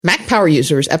Mac Power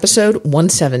Users, episode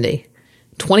 170,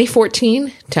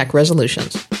 2014 Tech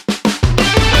Resolutions.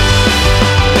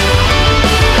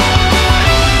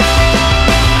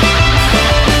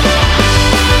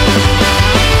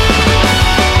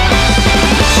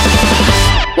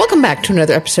 Welcome back to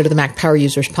another episode of the Mac Power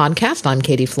Users podcast. I'm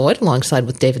Katie Floyd, alongside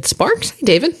with David Sparks. Hey,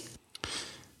 David.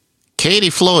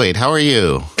 Katie Floyd, how are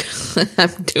you?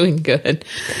 I'm doing good.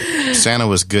 Santa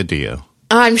was good to you.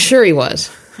 I'm sure he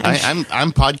was.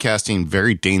 I'm podcasting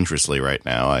very dangerously right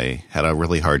now. I had a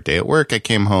really hard day at work. I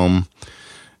came home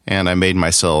and I made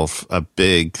myself a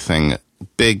big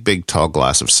tall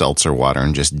glass of seltzer water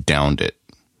and just downed it.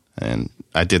 And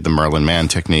I did the Merlin Mann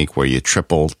technique where you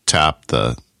triple tap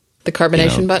the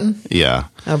carbonation button? Yeah.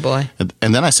 Oh, boy.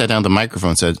 And then I sat down at the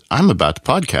microphone and said, I'm about to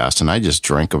podcast. And I just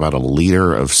drank about a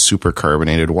liter of super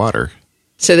carbonated water.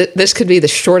 So this could be the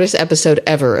shortest episode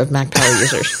ever of Mac Power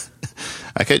Users.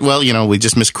 I could, we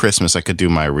just missed Christmas. I could do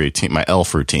my routine, my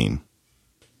elf routine.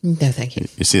 No, thank you.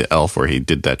 You see the elf where he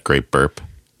did that great burp?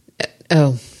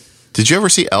 Oh. Did you ever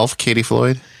see Elf, Katie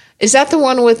Floyd? Is that the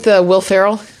one with Will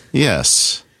Ferrell?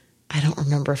 Yes. I don't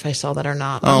remember if I saw that or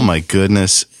not. Oh, my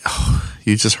goodness. Oh,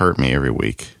 you just hurt me every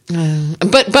week.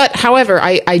 But however,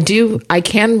 I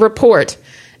can report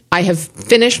I have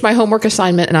finished my homework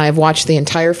assignment and I have watched the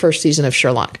entire first season of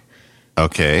Sherlock.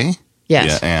 Okay.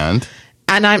 Yes. Yeah,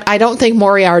 And I don't think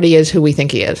Moriarty is who we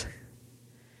think he is.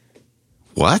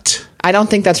 What? I don't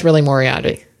think that's really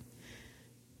Moriarty.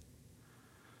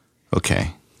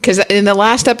 Okay. Because in the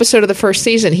last episode of the first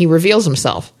season, he reveals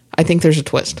himself. I think there's a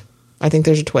twist. I think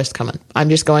there's a twist coming. I'm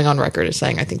just going on record as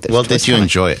saying I think there's a twist did you coming.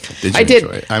 Enjoy it? I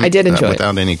did. I did enjoy it.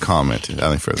 Without any comment,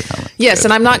 any further comment. Yes,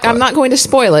 Good. and I'm not going to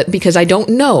spoil it because I don't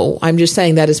know. I'm just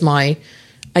saying that is I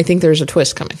think there's a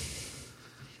twist coming.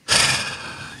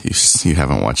 You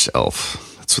haven't watched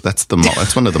Elf. That's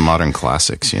one of the modern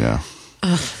classics, you know.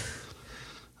 All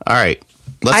right.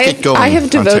 Let's get going. I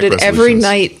have devoted every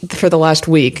night for the last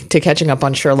week to catching up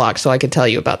on Sherlock so I could tell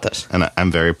you about this. And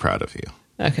I'm very proud of you.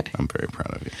 Okay. I'm very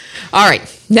proud of you. All right.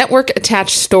 Network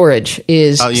attached storage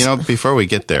is... before we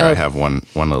get there, I have one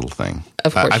little thing.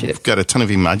 Of course you do. I've got a ton of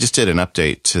email. I just did an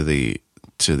update to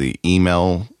the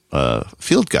email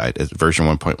field guide. Version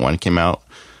 1.1 came out.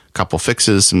 A couple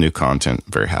fixes, some new content.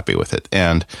 Very happy with it.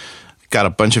 And got a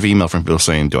bunch of email from people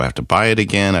saying, do I have to buy it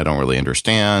again? I don't really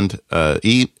understand. Books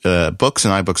and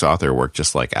iBooks Author work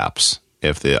just like apps.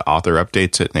 If the author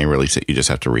updates it and they release it, you just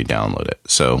have to re-download it.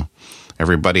 So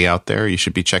everybody out there, you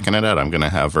should be checking it out. I'm going to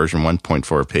have version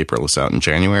 1.4 of Paperless out in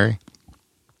January.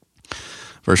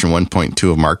 Version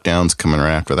 1.2 of Markdown's coming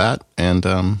right after that. And,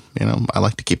 I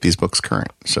like to keep these books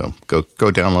current. So go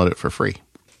download it for free.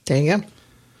 There you go.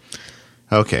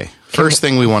 Okay. First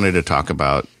thing we wanted to talk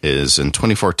about is in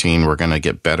 2014, we're going to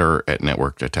get better at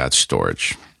network attached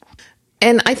storage.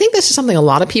 And I think this is something a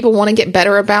lot of people want to get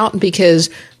better about because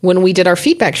when we did our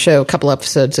feedback show a couple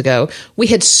episodes ago, we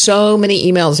had so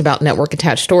many emails about network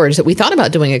attached storage that we thought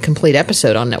about doing a complete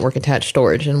episode on network attached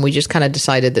storage. And we just kind of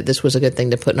decided that this was a good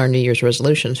thing to put in our New Year's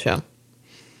resolution show.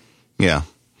 Yeah.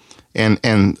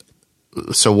 And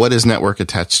so what is network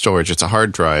attached storage? It's a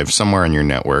hard drive somewhere in your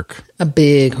network. A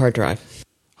big hard drive.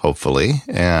 Hopefully,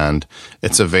 and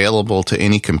it's available to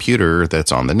any computer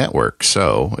that's on the network.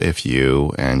 So if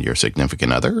you and your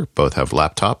significant other both have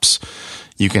laptops,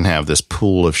 you can have this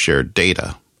pool of shared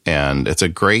data. And it's a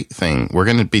great thing. We're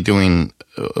going to be doing,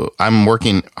 I'm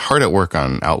working hard at work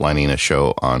on outlining a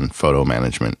show on photo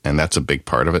management, and that's a big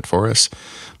part of it for us.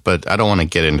 But I don't want to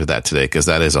get into that today because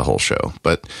that is a whole show.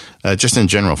 But just in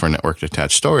general for network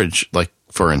attached storage, like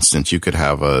for instance, you could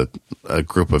have a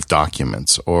group of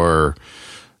documents or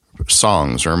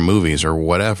songs or movies or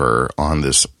whatever on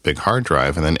this big hard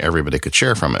drive, and then everybody could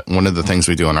share from it. One of the things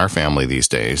we do in our family these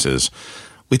days is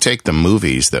we take the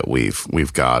movies that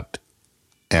we've got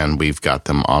and we've got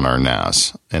them on our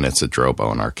NAS, and it's a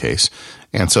Drobo in our case.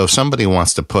 And so if somebody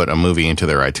wants to put a movie into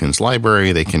their iTunes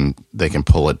library, they can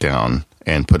pull it down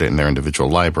and put it in their individual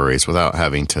libraries without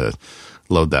having to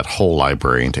load that whole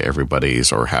library into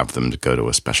everybody's or have them to go to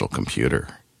a special computer.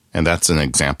 And that's an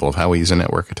example of how we use a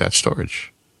network attached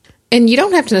storage. And you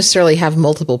don't have to necessarily have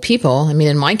multiple people. I mean,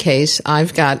 in my case,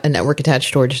 I've got a network attached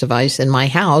storage device in my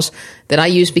house that I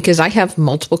use because I have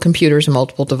multiple computers and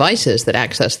multiple devices that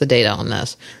access the data on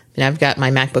this. And I've got my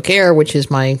MacBook Air, which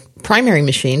is my primary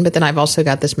machine, but then I've also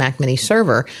got this Mac Mini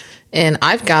server. And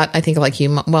I've got, I think like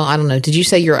you, well, I don't know. Did you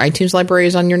say your iTunes library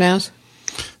is on your NAS?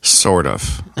 Sort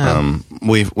of.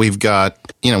 We've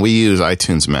got, we use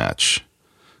iTunes Match.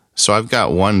 So I've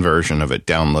got one version of it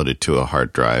downloaded to a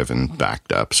hard drive and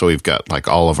backed up. So we've got like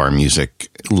all of our music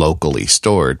locally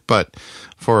stored. But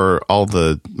for all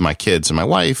my kids and my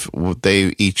wife,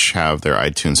 they each have their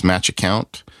iTunes Match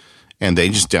account, and they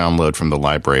just download from the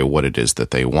library what it is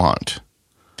that they want.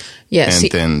 Yes.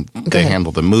 And then they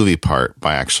handle the movie part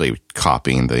by actually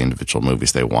copying the individual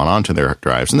movies they want onto their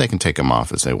drives, and they can take them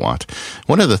off as they want.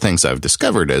 One of the things I've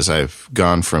discovered as I've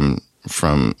gone from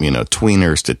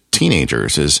tweeners to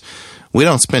teenagers is we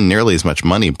don't spend nearly as much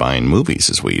money buying movies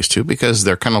as we used to, because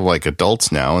they're kind of like adults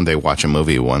now, and they watch a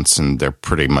movie once and they're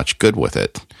pretty much good with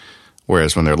it.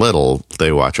 Whereas when they're little,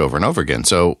 they watch over and over again.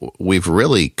 So we've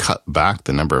really cut back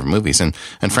the number of movies. And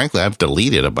frankly, I've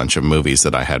deleted a bunch of movies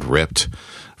that I had ripped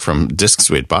from discs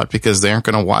we'd bought because they aren't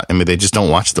going to watch. I mean, they just don't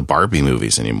watch the Barbie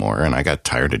movies anymore. And I got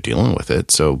tired of dealing with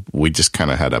it. So we just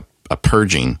kind of had a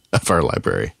purging of our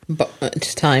library.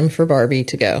 It's time for Barbie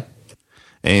to go.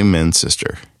 Amen,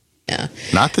 sister. Yeah.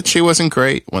 Not that she wasn't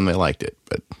great when they liked it,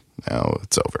 but now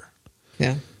it's over.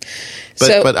 Yeah.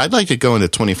 But I'd like to go into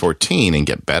 2014 and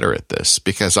get better at this,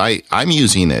 because I'm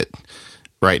using it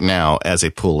right now as a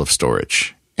pool of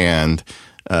storage. And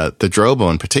the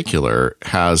Drobo in particular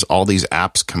has all these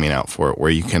apps coming out for it where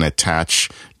you can attach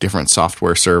different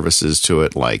software services to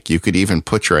it. Like you could even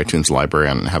put your iTunes library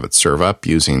on and have it serve up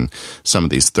using some of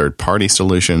these third-party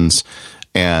solutions.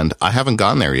 And I haven't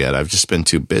gone there yet. I've just been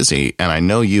too busy, and I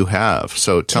know you have.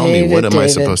 So tell me, what am I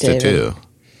supposed to do?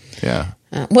 Yeah.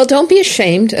 Well, don't be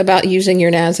ashamed about using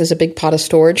your NAS as a big pot of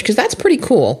storage, because that's pretty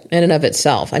cool in and of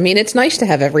itself. I mean, it's nice to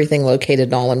have everything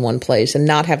located all in one place and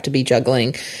not have to be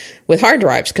juggling with hard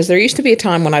drives, because there used to be a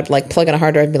time when I'd like plug in a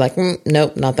hard drive and be like,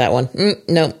 nope, not that one.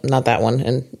 Nope, not that one.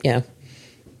 And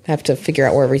have to figure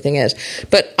out where everything is.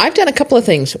 But I've done a couple of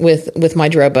things with my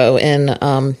Drobo,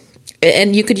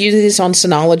 and you could use this on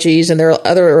Synologies, and there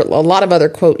are a lot of other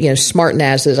quote, smart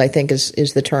NASs, I think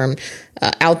is the term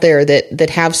out there that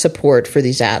have support for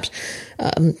these apps.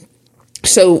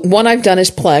 So one I've done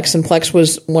is Plex, and Plex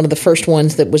was one of the first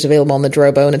ones that was available on the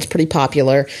Drobo, and it's pretty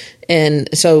popular. And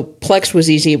so Plex was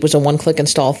easy. It was a one-click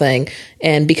install thing.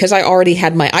 And because I already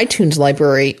had my iTunes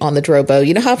library on the Drobo,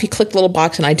 you know how if you click the little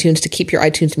box in iTunes to keep your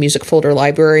iTunes music folder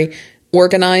library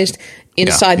organized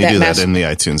inside that in the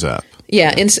iTunes app.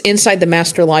 Yeah, inside the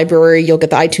master library, you'll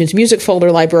get the iTunes music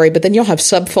folder library, but then you'll have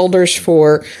subfolders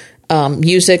for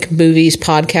music, movies,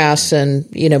 podcasts,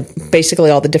 and basically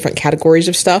all the different categories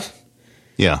of stuff.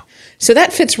 Yeah. So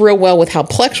that fits real well with how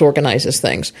Plex organizes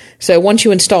things. So once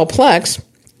you install Plex,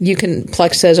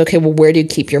 Plex says, okay, well, where do you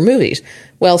keep your movies?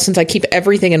 Well, since I keep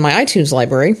everything in my iTunes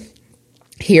library,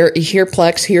 here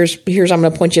Plex, here's I'm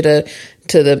going to point you to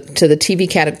the TV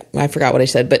category. I forgot what I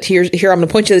said, but here I'm going to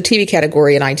point you to the TV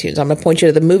category in iTunes. I'm going to point you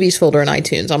to the movies folder in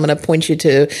iTunes. I'm going to point you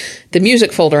to the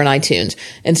music folder in iTunes.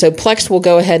 And so Plex will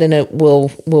go ahead and it will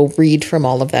read from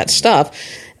all of that stuff.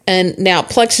 And now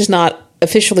Plex is not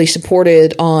officially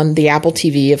supported on the Apple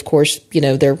TV. Of course,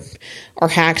 there are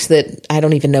hacks that I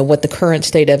don't even know what the current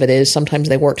state of it is. Sometimes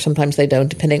they work, sometimes they don't,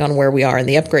 depending on where we are in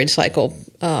the upgrade cycle.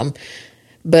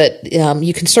 But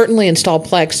you can certainly install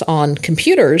Plex on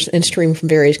computers and stream from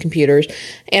various computers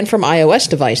and from iOS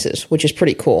devices, which is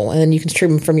pretty cool. And then you can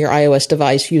stream from your iOS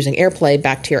device using AirPlay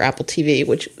back to your Apple TV,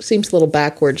 which seems a little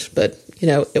backwards, but,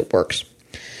 it works.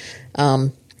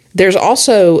 There's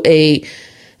also a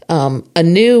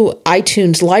new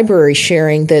iTunes library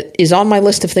sharing that is on my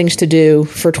list of things to do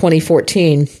for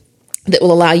 2014 that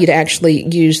will allow you to actually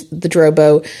use the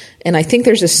Drobo. And I think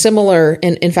there's a similar,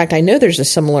 and in fact, I know there's a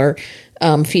similar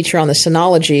feature on the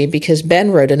Synology, because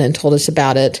Ben wrote in and told us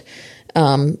about it,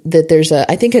 that there's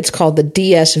I think it's called the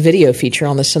DS video feature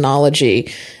on the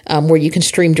Synology, where you can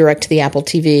stream direct to the Apple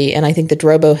TV. And I think the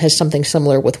Drobo has something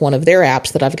similar with one of their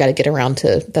apps that I've got to get around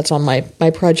to. That's on my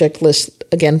project list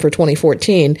again for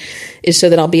 2014, is so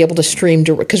that I'll be able to stream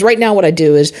direct. Because right now what I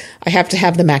do is I have to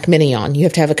have the Mac Mini on. You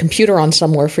have to have a computer on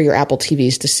somewhere for your Apple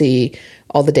TVs to see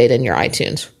all the data in your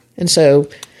iTunes. And so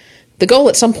the goal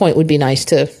at some point would be nice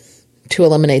to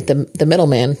eliminate the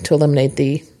middleman, to eliminate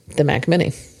the Mac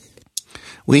Mini.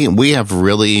 We have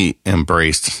really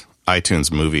embraced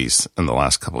iTunes movies in the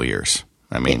last couple of years.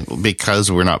 I mean, because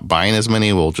we're not buying as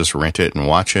many, we'll just rent it and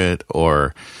watch it.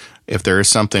 Or if there is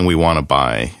something we want to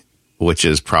buy, which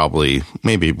is probably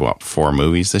maybe 4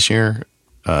 movies this year,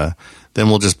 then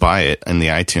we'll just buy it in the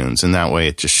iTunes, and that way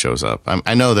it just shows up.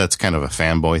 I know that's kind of a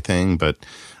fanboy thing, but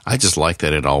I just like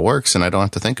that it all works and I don't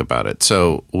have to think about it.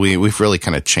 So we've really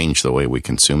kind of changed the way we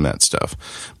consume that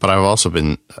stuff. But I've also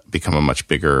become a much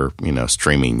bigger,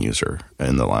 streaming user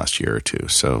in the last year or two.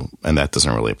 So, and that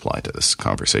doesn't really apply to this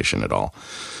conversation at all.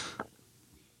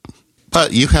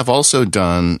 But you have also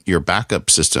done your backup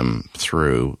system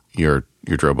through your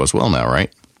Drobo as well now,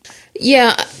 right?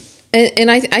 Yeah.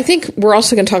 And I think we're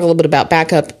also going to talk a little bit about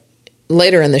backup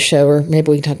later in the show, or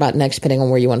maybe we can talk about it next, depending on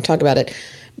where you want to talk about it.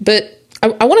 But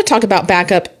I want to talk about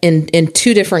backup in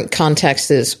two different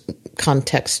contexts,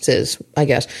 I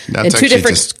guess. That's in two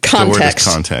different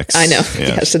contexts. Context. I know.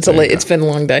 Yeah, yes, it's been a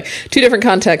long day. Two different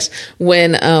contexts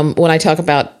when I talk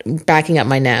about backing up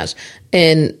my NAS.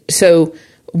 And so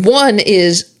one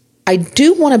is I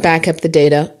do want to back up the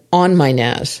data on my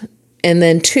NAS. And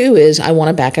then two is I want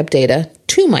to back up data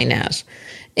to my NAS.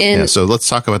 And so let's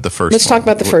talk about the first one. Let's talk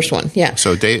about the first one, yeah.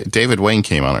 So David Wayne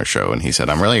came on our show, and he said,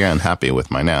 I'm really unhappy with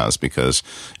my NAS because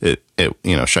it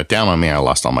shut down on me and I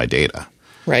lost all my data.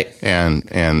 Right.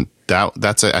 And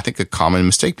that's, I think, a common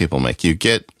mistake people make. You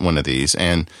get one of these,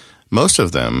 and most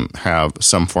of them have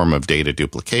some form of data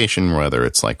duplication, whether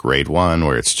it's like RAID 1,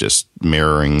 where it's just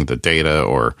mirroring the data,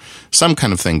 or some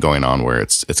kind of thing going on where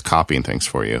it's copying things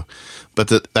for you.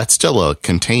 But that's still a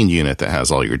contained unit that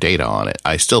has all your data on it.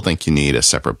 I still think you need a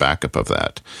separate backup of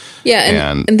that.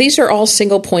 Yeah, and these are all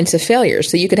single points of failure.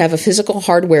 So you could have a physical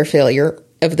hardware failure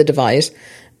of the device,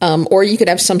 or you could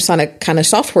have some kind of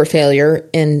software failure,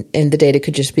 and the data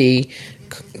could just be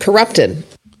corrupted.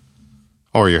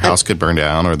 Or your house could burn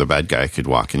down, or the bad guy could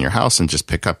walk in your house and just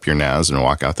pick up your NAS and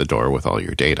walk out the door with all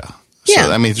your data. Yeah.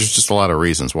 So, I mean, there's just a lot of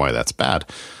reasons why that's bad.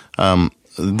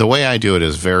 The way I do it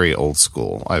is very old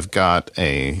school. I've got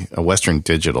a Western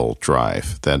Digital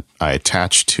drive that I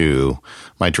attach to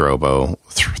my Drobo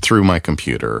through my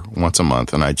computer once a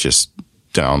month, and I just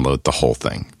download the whole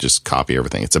thing, just copy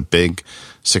everything. It's a big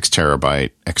 6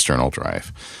 terabyte external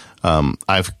drive.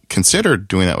 I've considered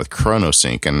doing that with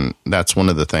ChronoSync, and that's one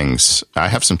of the things. I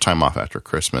have some time off after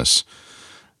Christmas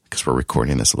because we're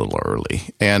recording this a little early,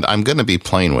 and I'm going to be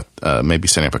playing with maybe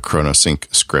setting up a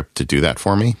ChronoSync script to do that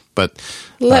for me. But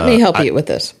let me help you with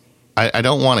this. I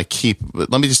don't want to keep. Let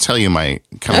me just tell you my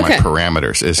my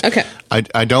parameters. Okay.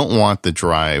 I don't want the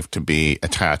drive to be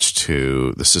attached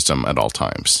to the system at all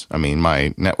times. I mean,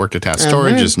 my network attached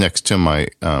storage is next to my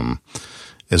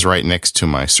is right next to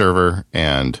my server,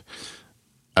 and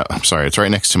it's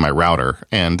right next to my router,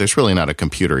 and there's really not a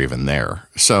computer even there.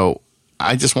 So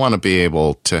I just want to be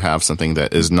able to have something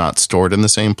that is not stored in the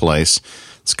same place.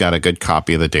 It's got a good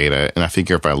copy of the data, and I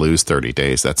figure if I lose 30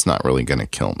 days, that's not really going to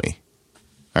kill me.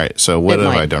 All right, so what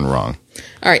have I done wrong?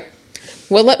 All right.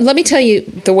 Well, let me tell you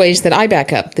the ways that I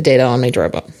back up the data on my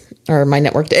Drobo or my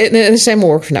network. The same will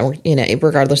work for network,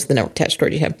 regardless of the network attached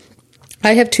storage you have.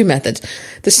 I have two methods.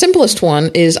 The simplest one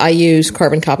is I use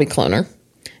Carbon Copy Cloner.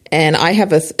 And I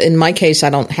have in my case, I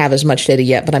don't have as much data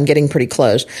yet, but I'm getting pretty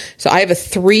close. So I have a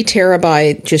 3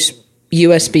 terabyte just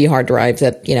USB hard drive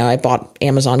that, I bought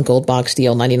Amazon Gold Box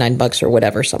deal, $99 or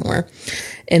whatever somewhere.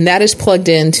 And that is plugged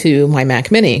into my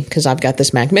Mac Mini because I've got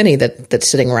this Mac Mini that's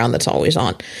sitting around that's always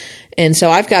on. And so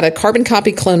I've got a Carbon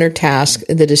Copy Cloner task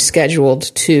that is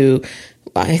scheduled to,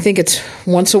 I think it's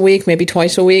once a week, maybe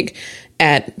twice a week,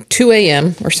 at 2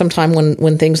 a.m. or sometime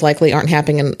when things likely aren't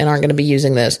happening and aren't going to be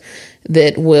using this,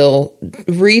 that will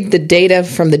read the data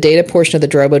from the data portion of the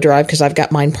Drobo drive, because I've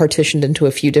got mine partitioned into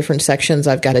a few different sections.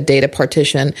 I've got a data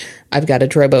partition, I've got a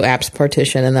Drobo apps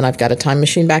partition, and then I've got a Time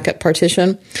Machine backup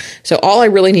partition. So all I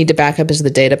really need to back up is the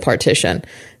data partition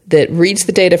that reads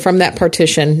the data from that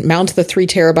partition, mounts the 3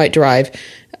 terabyte drive,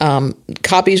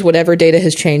 copies whatever data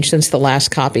has changed since the last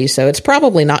copy. So it's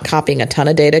probably not copying a ton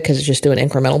of data because it's just doing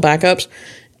incremental backups,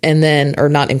 and then, or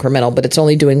not incremental, but it's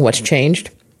only doing what's changed,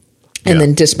 and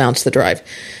then dismounts the drive.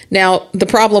 Now, the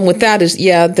problem with that is,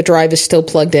 the drive is still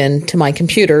plugged in to my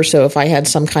computer. So if I had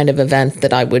some kind of event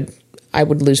that I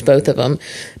would lose both of them.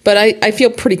 But I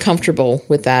feel pretty comfortable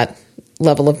with that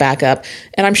level of backup.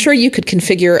 And I'm sure you could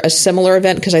configure a similar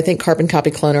event, because I think Carbon Copy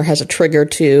Cloner has a trigger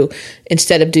to,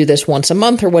 instead of do this once a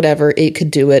month or whatever, it could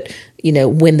do it,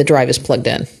 when the drive is plugged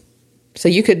in. So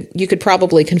you could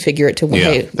probably configure it to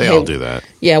when they all do that.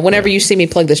 Yeah, whenever you see me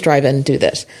plug this drive in, do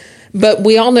this. But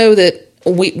we all know that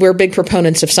we're big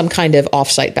proponents of some kind of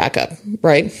offsite backup,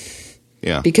 right?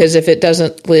 Yeah. Because if it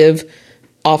doesn't live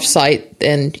offsite,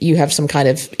 then you have some kind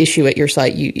of issue at your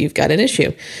site. You've got an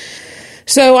issue.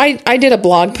 So I did a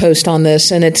blog post on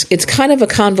this, and it's kind of a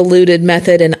convoluted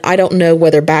method, and I don't know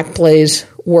whether Backblaze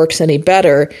works any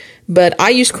better, but I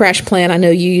use CrashPlan. I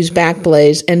know you use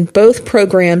Backblaze, and both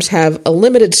programs have a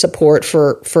limited support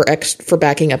for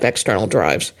backing up external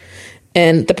drives.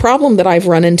 And the problem that I've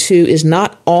run into is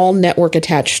not all network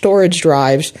attached storage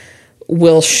drives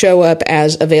will show up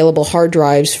as available hard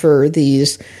drives for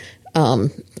these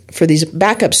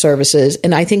backup services.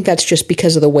 And I think that's just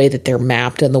because of the way that they're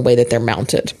mapped and the way that they're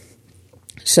mounted.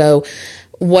 So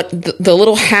what the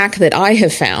little hack that I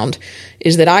have found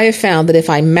is that if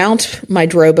I mount my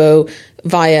Drobo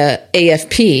via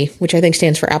AFP, which I think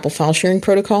stands for Apple File Sharing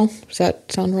Protocol, does that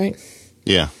sound right?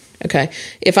 Yeah. Okay.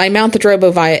 If I mount the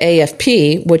Drobo via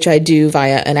AFP, which I do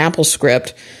via an Apple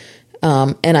script,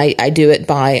 and I do it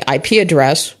by IP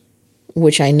address,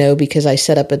 which I know because I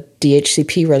set up a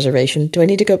DHCP reservation. Do I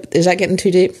need to go? Is that getting too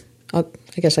deep? I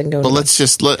guess I can go. Well,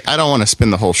 I don't want to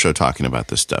spend the whole show talking about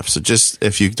this stuff. So just,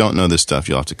 if you don't know this stuff,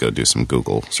 you'll have to go do some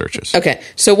Google searches. Okay.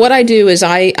 So what I do is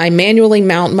I manually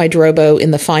mount my Drobo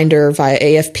in the Finder via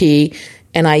AFP,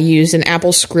 and I use an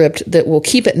Apple script that will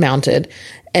keep it mounted.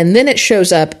 And then it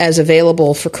shows up as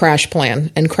available for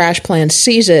CrashPlan, and CrashPlan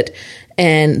sees it,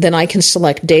 and then I can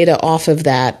select data off of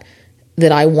that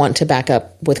I want to back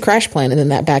up with CrashPlan, and then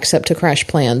that backs up to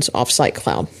CrashPlan's offsite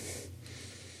cloud.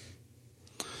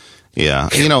 Yeah.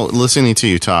 Listening to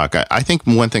you talk, I think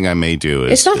one thing I may do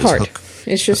is... It's not hard.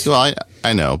 It's just... Well,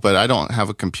 I know, but I don't have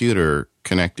a computer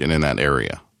connected in that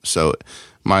area. So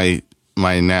my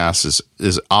NAS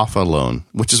is off alone,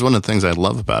 which is one of the things I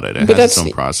love about it. It has its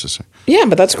own processor. Yeah,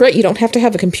 but that's great. You don't have to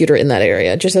have a computer in that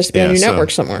area. It just has to be on your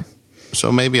network somewhere.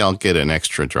 So maybe I'll get an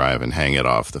extra drive and hang it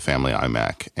off the family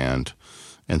iMac and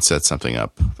set something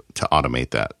up to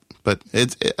automate that. But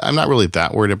I'm not really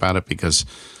that worried about it because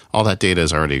all that data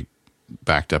is already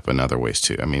backed up in other ways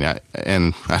too. I mean, I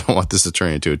don't want this to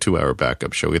turn into a 2-hour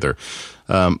backup show either.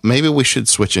 Maybe we should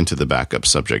switch into the backup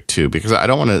subject too, because I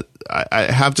don't want to.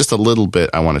 I have just a little bit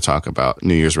I want to talk about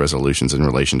New Year's resolutions in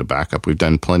relation to backup. We've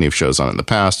done plenty of shows on it in the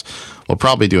past. We'll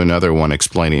probably do another one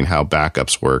explaining how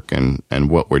backups work and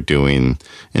what we're doing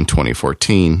in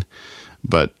 2014.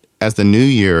 But as the new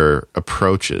year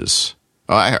approaches,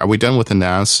 are we done with the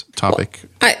NAS topic?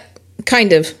 Well,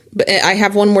 kind of, but I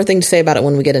have one more thing to say about it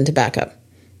when we get into backup.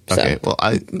 Okay, well,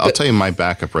 I'll tell you my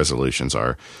backup resolutions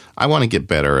are, I want to get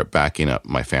better at backing up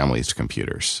my family's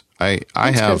computers. I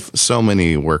have so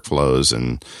many workflows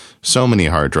and so many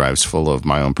hard drives full of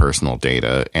my own personal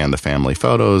data and the family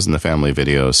photos and the family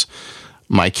videos.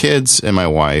 My kids and my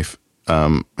wife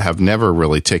have never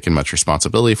really taken much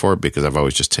responsibility for it because I've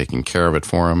always just taken care of it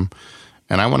for them.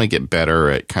 And I want to get better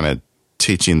at kind of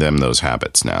teaching them those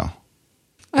habits now.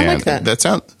 I like that.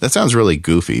 That sounds really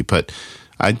goofy, but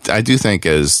I do think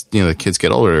as the kids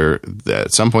get older, that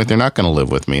at some point they're not going to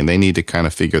live with me, and they need to kind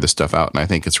of figure this stuff out. And I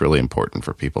think it's really important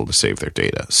for people to save their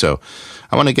data. So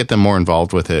I want to get them more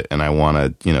involved with it, and I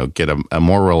want to get a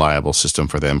more reliable system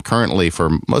for them. Currently,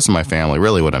 for most of my family,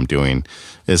 really what I'm doing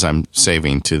is I'm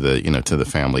saving to the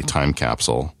family time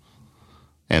capsule,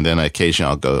 and then occasionally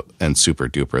I'll go and super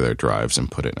duper their drives and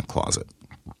put it in a closet.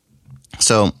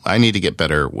 So I need to get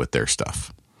better with their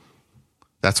stuff.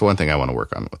 That's one thing I want to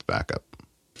work on with backup.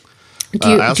 Do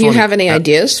you have any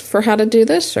ideas for how to do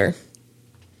this, or?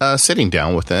 Sitting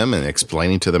down with them and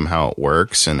explaining to them how it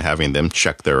works and having them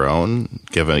check their own,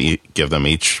 give them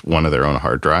each one of their own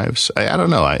hard drives. I don't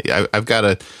know. I've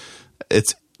got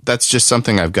that's just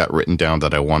something I've got written down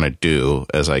that I want to do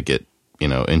as I get,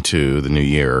 into the new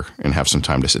year and have some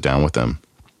time to sit down with them,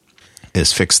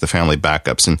 is fix the family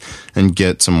backups and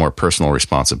get some more personal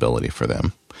responsibility for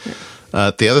them.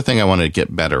 The other thing I want to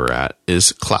get better at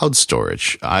is cloud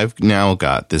storage. I've now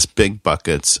got this big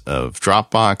buckets of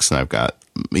Dropbox, and I've got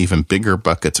even bigger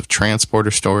buckets of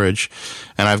transporter storage.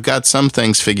 And I've got some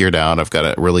things figured out. I've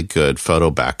got a really good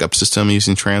photo backup system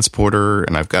using transporter.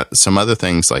 And I've got some other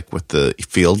things like with the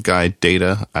field guide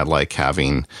data. I like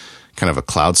having kind of a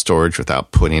cloud storage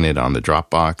without putting it on the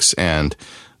Dropbox. And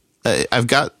I've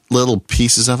got little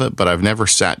pieces of it, but I've never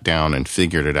sat down and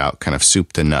figured it out kind of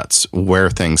soup to nuts where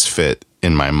things fit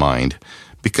in my mind,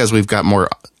 because we've got more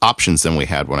options than we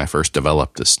had when I first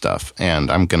developed this stuff.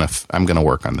 And I'm going to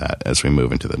work on that as we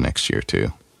move into the next year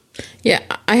too. Yeah,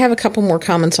 I have a couple more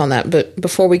comments on that, but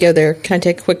before we go there, can I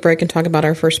take a quick break and talk about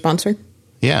our first sponsor?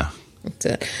 Yeah. That's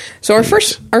it. So our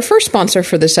first sponsor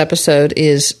for this episode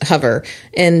is Hover.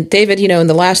 And David, in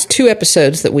the last 2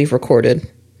 episodes that we've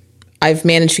recorded, I've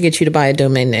managed to get you to buy a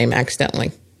domain name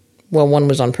accidentally. Well, one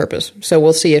was on purpose. So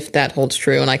we'll see if that holds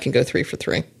true, and I can go 3 for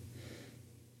 3.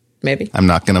 Maybe. I'm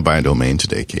not going to buy a domain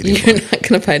today, Katie. You're not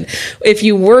going to buy it. If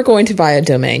you were going to buy a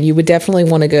domain, you would definitely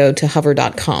want to go to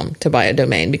hover.com to buy a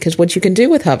domain, because what you can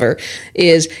do with Hover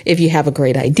is, if you have a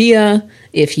great idea,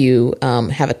 if you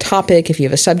have a topic, if you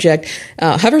have a subject,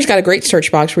 Hover's got a great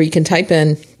search box where you can type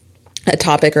in a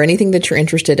topic or anything that you're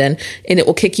interested in, and it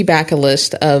will kick you back a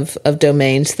list of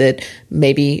domains that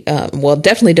maybe,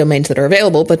 definitely domains that are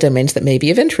available, but domains that may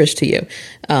be of interest to you.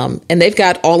 And they've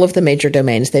got all of the major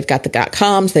domains. They've got the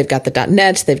 .coms, they've got the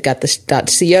 .nets, they've got the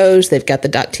 .cos, they've got the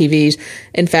 .tvs.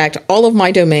 In fact, all of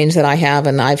my domains that I have,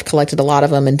 and I've collected a lot of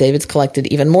them, and David's collected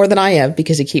even more than I have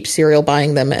because he keeps serial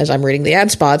buying them as I'm reading the ad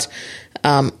spots,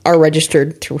 are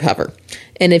registered through Hover.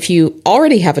 And if you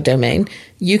already have a domain,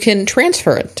 you can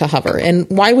transfer it to Hover. And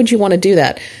why would you want to do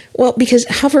that? Well, because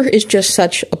Hover is just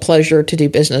such a pleasure to do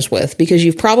business with, because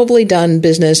you've probably done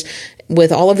business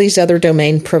with all of these other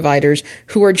domain providers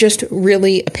who are just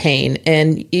really a pain,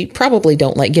 and you probably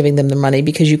don't like giving them the money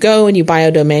because you go and you buy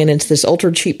a domain and it's this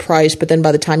ultra cheap price, but then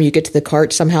by the time you get to the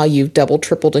cart, somehow you've doubled,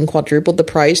 tripled, and quadrupled the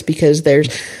price because there's,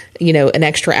 an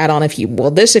extra add-on if you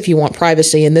want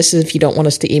privacy, and this is if you don't want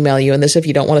us to email you, and this if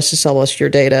you don't want us to sell us your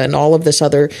data, and all of this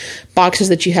other boxes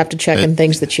that you have to check and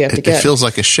things that you have to get. It feels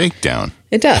like a shakedown.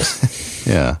 It does.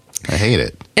 Yeah, I hate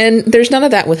it. And there's none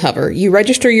of that with Hover. You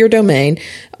register your domain.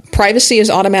 Privacy is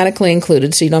automatically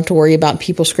included, so you don't have to worry about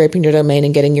people scraping your domain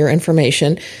and getting your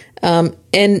information.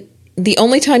 And the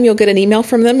only time you'll get an email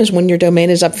from them is when your domain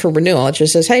is up for renewal. It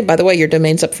just says, hey, by the way, your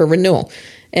domain's up for renewal.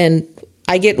 And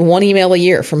I get one email a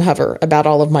year from Hover about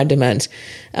all of my domains.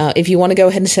 If you want to go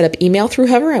ahead and set up email through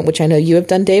Hover, which I know you have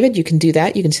done, David, you can do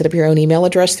that. You can set up your own email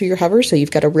address through your Hover, so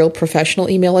you've got a real professional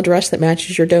email address that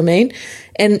matches your domain.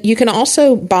 And you can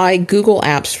also buy Google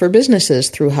apps for businesses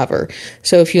through Hover.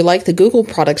 So if you like the Google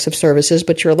products of services,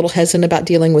 but you're a little hesitant about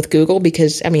dealing with Google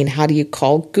because, how do you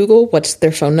call Google? What's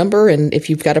their phone number? And if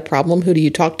you've got a problem, who do you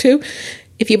talk to?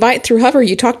 If you buy it through Hover,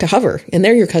 you talk to Hover, and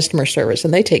they're your customer service,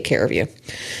 and they take care of you.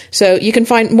 So you can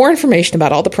find more information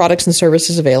about all the products and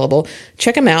services available.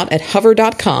 Check them out at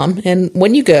hover.com. And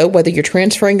when you go, whether you're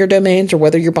transferring your domains or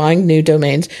whether you're buying new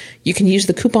domains, you can use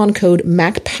the coupon code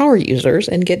MacPowerUsers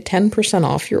and get 10%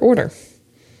 off your order.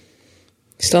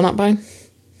 Still not buying?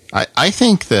 I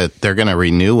think that they're going to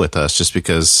renew with us just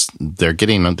because they're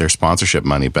getting their sponsorship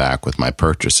money back with my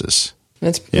purchases.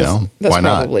 That's why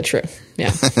not? Probably true.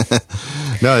 Yeah.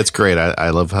 No, it's great. I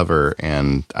love Hover,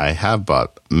 and I have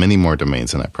bought many more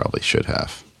domains than I probably should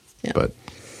have. Yeah. But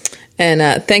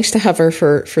thanks to Hover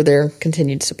for their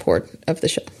continued support of the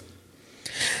show.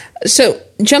 So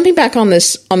jumping back on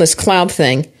this cloud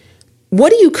thing, what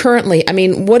do you currently?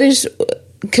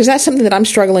 Because that's something that I'm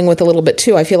struggling with a little bit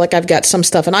too. I feel like I've got some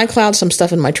stuff in iCloud, some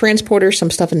stuff in my transporter, some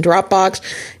stuff in Dropbox.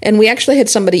 And we actually had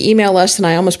somebody email us, and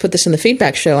I almost put this in the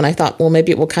feedback show, and I thought, well,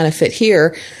 maybe it will kind of fit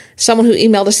here. Someone who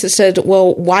emailed us that said,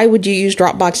 well, why would you use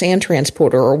Dropbox and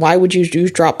transporter? Or why would you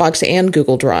use Dropbox and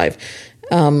Google Drive?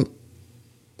 And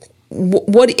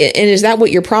is that what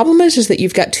your problem is that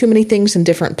you've got too many things in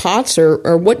different pots,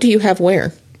 or what do you have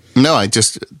where? No,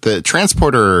 the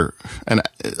transporter, and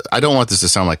I don't want this to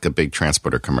sound like a big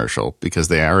transporter commercial because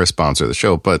they are a sponsor of the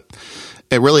show, but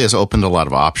it really has opened a lot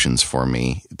of options for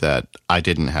me that I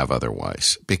didn't have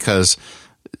otherwise, because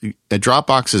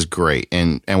Dropbox is great.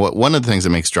 And one of the things that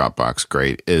makes Dropbox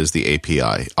great is the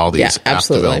API. All these app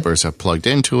developers have plugged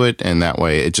into it, and that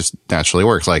way it just naturally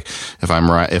works. Like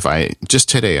just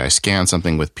today I scanned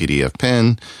something with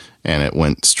PDFpen, and it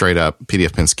went straight up,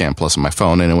 PDFpen Scan Plus on my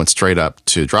phone, and it went straight up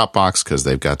to Dropbox because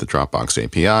they've got the Dropbox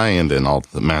API, and then all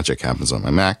the magic happens on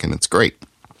my Mac, and it's great.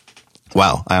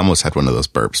 Wow, I almost had one of those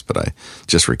burps, but I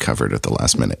just recovered at the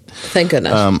last minute. Thank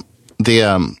goodness.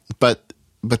 But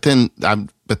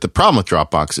the problem with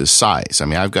Dropbox is size.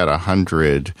 I've got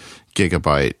 100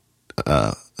 gigabyte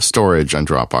storage on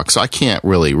Dropbox, so I can't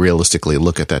really realistically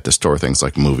look at that to store things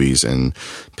like movies and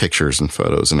pictures and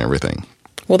photos and everything.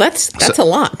 Well, that's a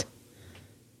lot.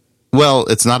 Well,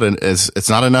 it's not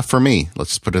enough for me. Let's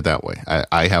just put it that way.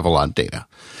 I have a lot of data,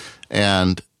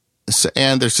 and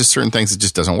there's just certain things it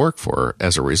just doesn't work for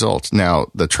as a result. Now,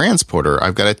 the transporter,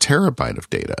 I've got 1 terabyte of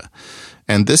data,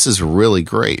 and this is really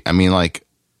great.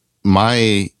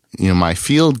 My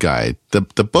field guide,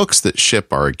 the books that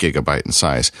ship are a gigabyte in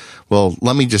size. Well,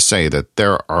 let me just say that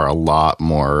there are a lot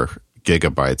more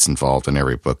gigabytes involved in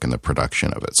every book in the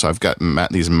production of it. So I've got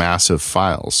these massive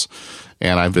files,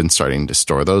 and I've been starting to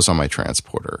store those on my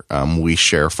transporter. We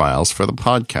share files for the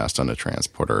podcast on the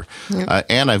transporter. Yep.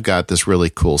 And I've got this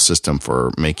really cool system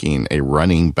for making a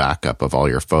running backup of all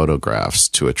your photographs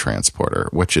to a transporter,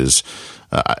 which is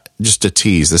just a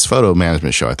tease. This photo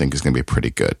management show, I think, is going to be pretty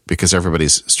good because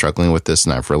everybody's struggling with this,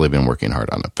 and I've really been working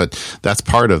hard on it. But that's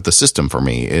part of the system for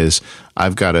me is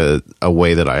I've got a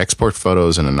way that I export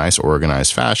photos in a nice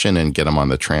organized fashion and get them on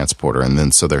the transporter. And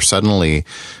then so they're suddenly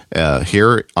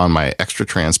here on my extra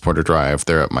transporter drive.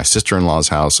 They're at my sister-in-law's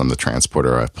house on the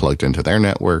transporter I've plugged into their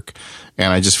network.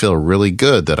 And I just feel really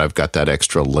good that I've got that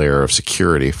extra layer of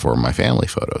security for my family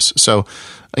photos. So,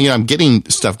 I'm getting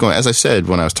stuff going. As I said,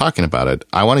 when I was talking about it,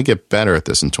 I want to get better at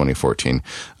this in 2014.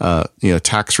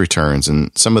 Tax returns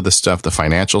and some of the stuff, the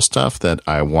financial stuff that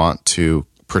I want to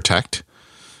protect.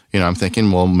 I'm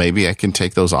thinking, well, maybe I can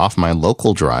take those off my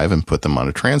local drive and put them on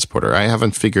a transporter. I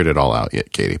haven't figured it all out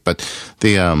yet, Katie, but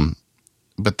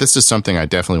this is something I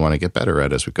definitely want to get better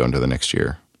at as we go into the next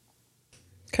year.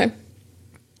 Okay.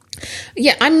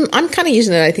 Yeah, I'm kind of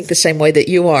using it, I think, the same way that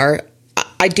you are.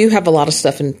 I do have a lot of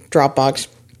stuff in Dropbox,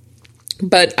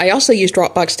 but I also use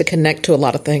Dropbox to connect to a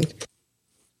lot of things.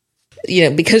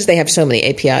 Because they have so many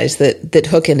APIs that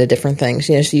hook into different things,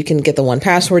 so you can get the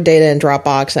 1Password data in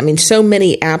Dropbox. I mean, so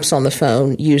many apps on the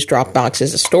phone use Dropbox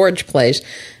as a storage place.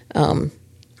 And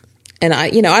I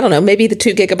don't know, maybe the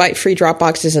 2 gigabyte free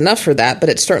Dropbox is enough for that, but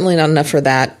it's certainly not enough for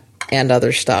that and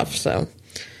other stuff. So,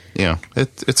 yeah,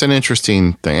 it's an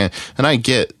interesting thing. And I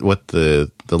get what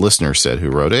the listener said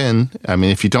who wrote in. I mean,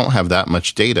 if you don't have that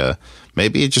much data,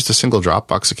 maybe just a single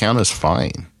Dropbox account is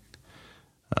fine.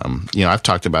 I've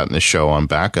talked about in this show on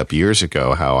Backup years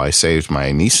ago how I saved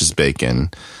my niece's bacon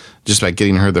just by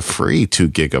getting her the free 2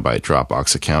 gigabyte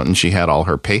Dropbox account, and she had all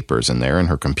her papers in there and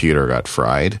her computer got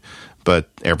fried, but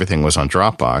everything was on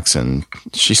Dropbox, and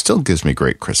she still gives me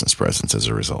great Christmas presents as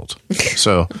a result.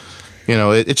 So,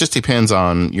 it just depends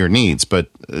on your needs, but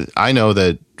I know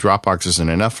that Dropbox isn't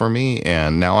enough for me,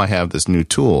 and now I have this new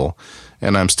tool,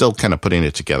 and I'm still kind of putting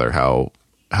it together how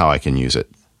I can use it.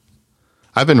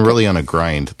 I've been really on a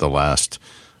grind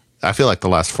I feel like the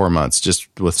last 4 months, just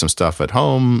with some stuff at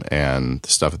home and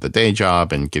stuff at the day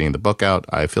job and getting the book out.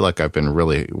 I feel like I've been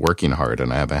really working hard,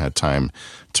 and I haven't had time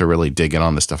to really dig in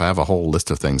on this stuff. I have a whole list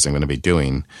of things I'm going to be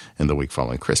doing in the week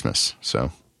following Christmas.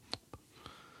 So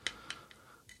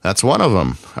that's one of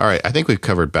them. All right. I think we've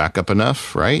covered backup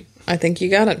enough, right? I think you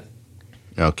got it.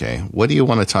 Okay. What do you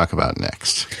want to talk about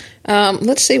next?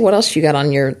 Let's see what else you got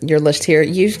on your list here.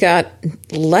 You've got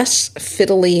less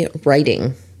fiddly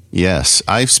writing. Yes.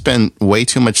 I've spent way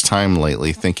too much time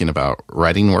lately thinking about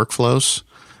writing workflows,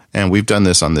 and we've done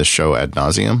this on this show ad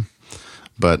nauseum.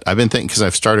 But I've been thinking, because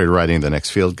I've started writing the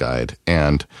next field guide,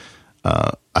 and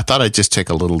I thought I'd just take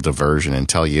a little diversion and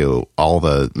tell you all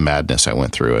the madness I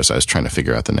went through as I was trying to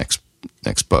figure out the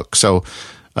next book. So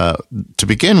to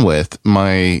begin with,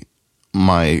 my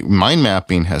mind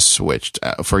mapping has switched.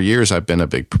 For years, I've been a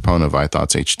big proponent of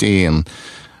iThoughts HD, and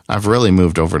I've really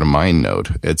moved over to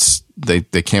MindNode.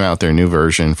 They came out their new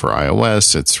version for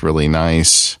iOS. It's really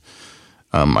nice.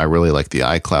 I really like the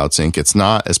iCloud sync. It's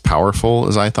not as powerful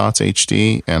as iThoughts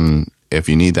HD, and if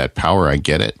you need that power, I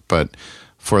get it. But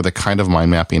for the kind of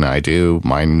mind mapping I do,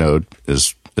 MindNode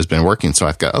has been working.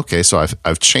 So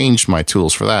I've changed my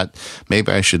tools for that.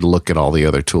 Maybe I should look at all the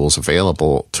other tools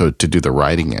available to do the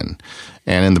writing in.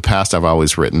 And in the past, I've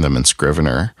always written them in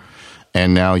Scrivener.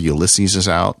 And now Ulysses is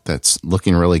out. That's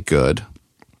looking really good.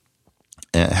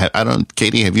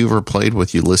 Katie, have you ever played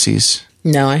with Ulysses?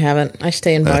 No, I haven't. I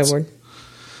stay in Byword.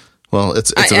 Well,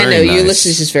 it's I very know nice.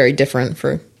 Ulysses is very different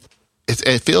for.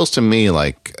 It feels to me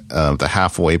like the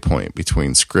halfway point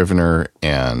between Scrivener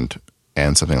and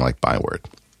something like Byword.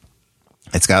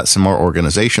 It's got some more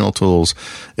organizational tools.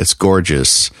 It's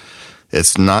gorgeous.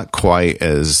 It's not quite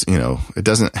as, it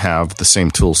doesn't have the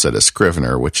same tool set as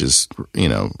Scrivener, which is,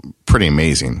 pretty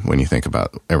amazing when you think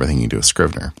about everything you do with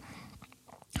Scrivener.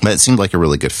 But it seemed like a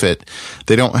really good fit.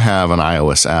 They don't have an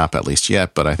iOS app, at least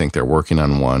yet, but I think they're working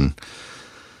on one.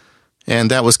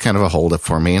 And that was kind of a holdup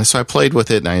for me. And so I played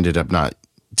with it, and I ended up not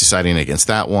deciding against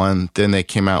that one. Then they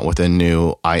came out with a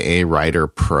new IA Writer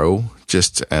Pro,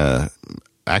 just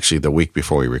actually the week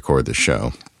before we record the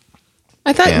show.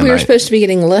 I thought we were supposed to be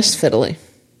getting less fiddly.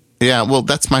 Yeah, well,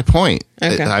 that's my point.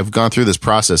 Okay. I've gone through this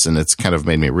process, and it's kind of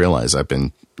made me realize I've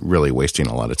been really wasting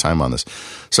a lot of time on this.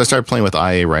 So I started playing with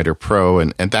IA Writer Pro,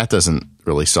 and that doesn't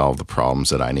really solve the problems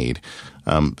that I need.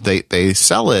 They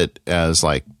sell it as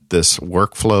like this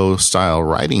workflow style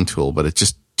writing tool, but it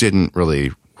just didn't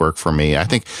really work for me. I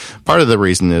think part of the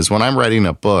reason is when I'm writing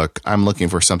a book, I'm looking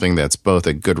for something that's both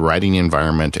a good writing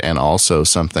environment and also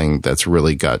something that's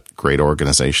really got great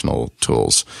organizational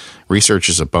tools. Research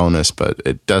is a bonus, but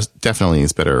it definitely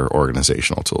needs better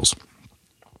organizational tools.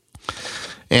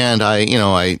 And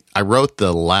I wrote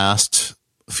the last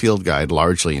field guide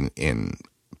largely in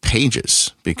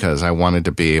Pages because I wanted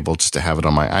to be able just to have it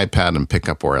on my iPad and pick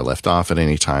up where I left off at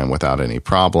any time without any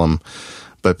problem.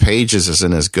 But Pages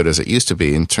isn't as good as it used to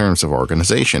be in terms of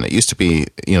organization. It used to be,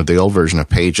 the old version of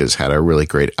Pages had a really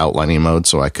great outlining mode,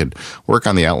 so I could work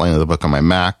on the outline of the book on my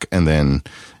Mac, and then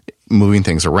moving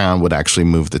things around would actually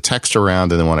move the text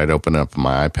around. And then when I'd open up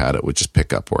my iPad, it would just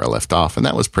pick up where I left off. And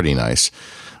that was pretty nice.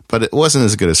 But it wasn't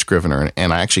as good as Scrivener.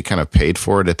 And I actually kind of paid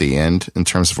for it at the end in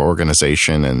terms of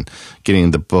organization and getting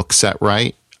the book set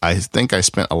right. I think I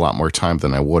spent a lot more time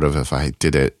than I would have if I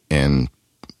did it in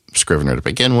Scrivener to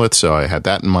begin with, so I had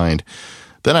that in mind.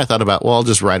 Then I thought about, I'll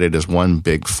just write it as one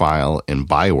big file in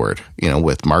Byword,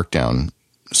 with Markdown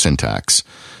syntax.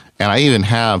 And I even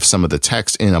have some of the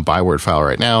text in a Byword file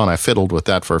right now, and I fiddled with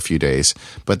that for a few days.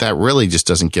 But that really just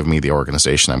doesn't give me the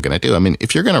organization I'm going to do. I mean,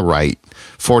 if you're going to write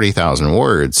 40,000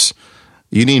 words,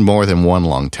 you need more than one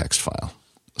long text file.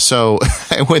 So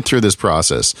I went through this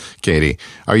process. Katie,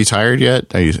 are you tired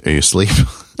yet? Are you asleep?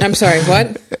 I'm sorry,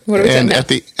 what? What are we saying now?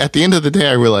 At the end of the day,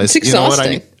 I realized, it's exhausting.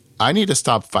 You know what, I need to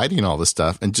stop fighting all this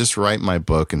stuff and just write my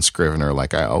book in Scrivener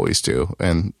like I always do.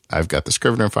 And I've got the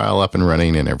Scrivener file up and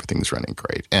running, and everything's running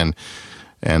great. And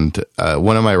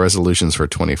one of my resolutions for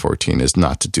 2014 is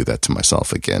not to do that to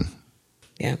myself again.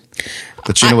 Yeah.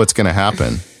 But you know what's going to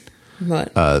happen?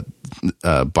 What?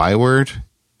 Byword,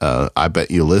 I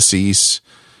bet Ulysses,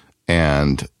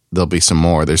 and there'll be some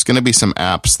more. There's going to be some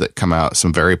apps that come out,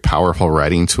 some very powerful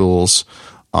writing tools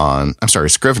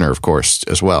Scrivener, of course,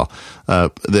 as well.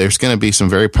 There's going to be some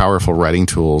very powerful writing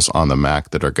tools on the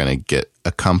Mac that are going to get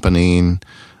accompanying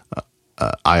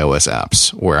iOS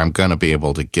apps, where I'm going to be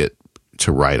able to get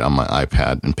to write on my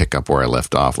iPad and pick up where I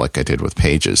left off, like I did with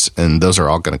Pages. And those are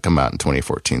all going to come out in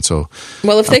 2014. So,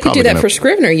 well, if they could do that for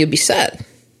Scrivener, you'd be set.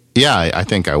 Yeah, I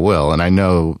think I will. And I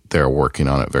know they're working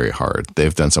on it very hard.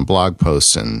 They've done some blog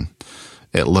posts, and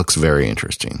it looks very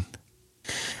interesting.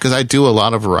 Because I do a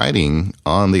lot of writing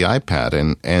on the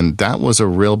iPad, and that was a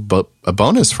real a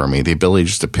bonus for me, the ability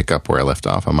just to pick up where I left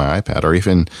off on my iPad, or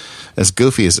even, as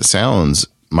goofy as it sounds,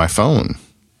 my phone.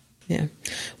 Yeah.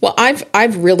 Well,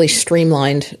 I've really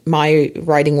streamlined my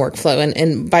writing workflow,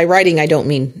 and by writing I don't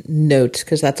mean notes,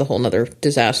 because that's a whole nother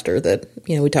disaster that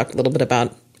we talked a little bit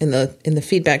about in the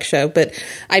feedback show. But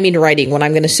I mean writing, when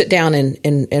I'm going to sit down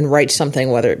and write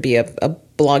something, whether it be a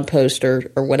blog post or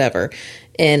whatever.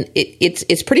 And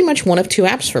it's pretty much one of two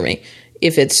apps for me.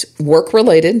 If it's work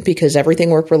related, because everything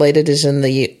work related is in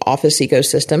the Office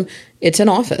ecosystem, it's in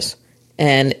Office,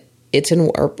 and it's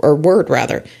in or Word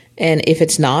rather. And if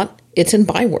it's not, it's in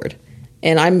Byword.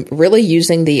 And I'm really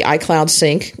using the iCloud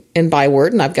sync in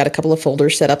Byword, and I've got a couple of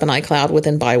folders set up in iCloud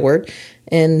within Byword,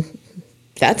 and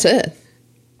that's it.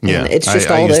 Yeah, and it's just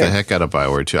I all use there. the heck out of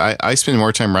Byword too. I spend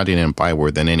more time writing in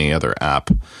Byword than any other app.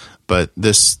 But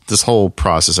this whole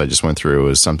process I just went through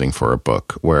is something for a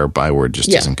book, where Byword just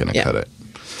isn't going to cut it.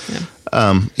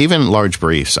 Yeah. Even large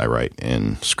briefs I write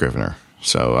in Scrivener.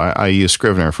 So I use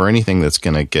Scrivener for anything that's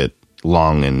going to get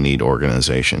long and need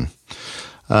organization.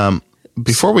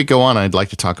 Before we go on, I'd like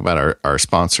to talk about our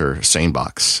sponsor,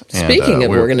 SaneBox. Speaking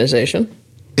of organization.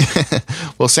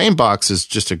 Well, SaneBox is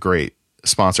just a great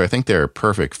sponsor. I think they're a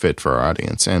perfect fit for our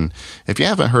audience. And if you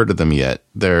haven't heard of them yet,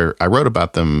 I wrote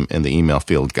about them in the email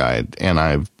field guide, and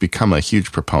I've become a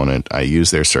huge proponent. I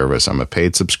use their service. I'm a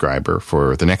paid subscriber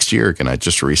for the next year. Again, I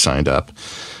just re-signed up.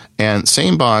 And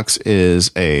SaneBox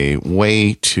is a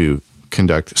way to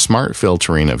conduct smart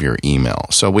filtering of your email.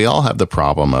 So we all have the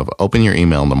problem of opening your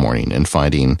email in the morning and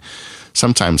finding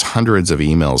sometimes hundreds of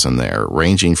emails in there,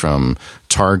 ranging from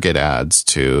Target ads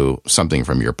to something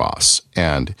from your boss.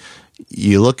 And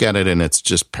you look at it and it's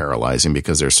just paralyzing,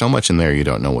 because there's so much in there you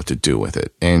don't know what to do with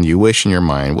it. And you wish in your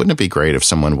mind, wouldn't it be great if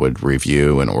someone would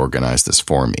review and organize this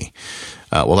for me?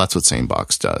 Well, that's what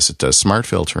SaneBox does. It does smart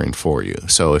filtering for you.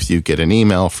 So if you get an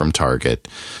email from Target,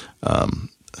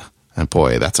 and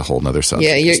boy, that's a whole nother subject.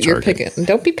 Yeah, you're picking.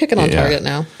 Don't be picking on Target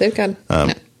now. They've got...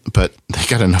 No. But they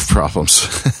got enough problems.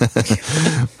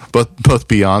 both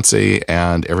Beyonce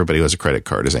and everybody who has a credit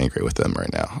card is angry with them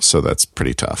right now. So that's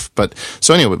pretty tough. But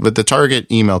the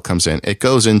Target email comes in. It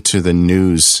goes into the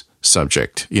news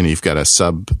subject. You've got a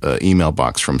sub email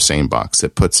box from SaneBox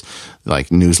that puts like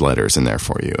newsletters in there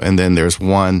for you. And then there's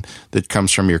one that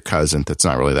comes from your cousin that's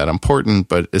not really that important,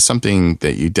 but it's something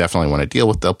that you definitely want to deal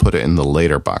with. They'll put it in the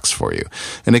later box for you.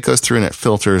 And it goes through and it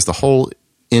filters the whole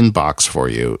inbox for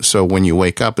you. So when you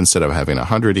wake up, instead of having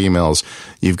 100 emails,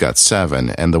 you've got 7,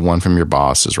 and the one from your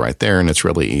boss is right there, and it's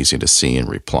really easy to see and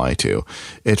reply to.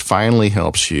 It finally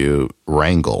helps you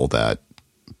wrangle that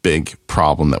big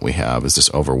problem that we have, is this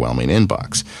overwhelming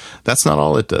inbox. That's not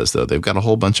all it does, though. They've got a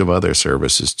whole bunch of other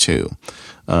services, too.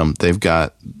 They've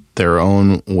got their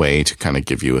own way to kind of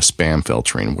give you a spam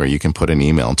filtering, where you can put an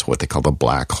email into what they call the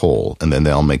black hole, and then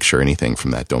they'll make sure anything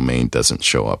from that domain doesn't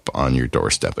show up on your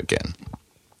doorstep again.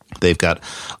 They've got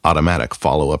automatic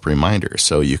follow-up reminders,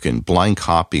 so you can blind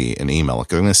copy an email.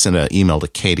 Like, I'm going to send an email to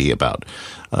Katie about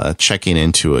checking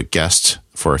into a guest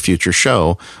for a future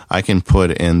show. I can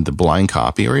put in the blind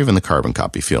copy or even the carbon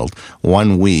copy field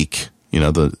 1 week.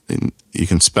 You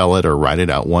can spell it or write it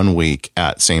out 1 week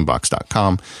at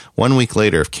sanebox.com. 1 week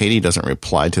later, if Katie doesn't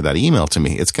reply to that email to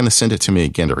me, it's going to send it to me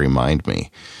again to remind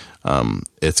me.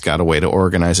 It's got a way to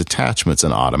organize attachments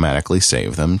and automatically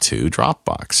save them to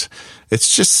Dropbox.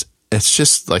 It's just it's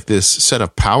just like this set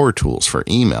of power tools for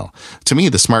email. To me,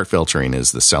 the smart filtering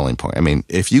is the selling point. I mean,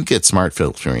 if you get smart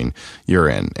filtering, you're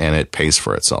in, and it pays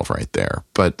for itself right there.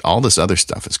 But all this other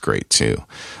stuff is great too.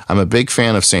 I'm a big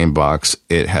fan of SaneBox.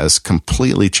 It has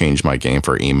completely changed my game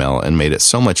for email and made it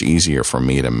so much easier for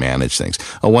me to manage things.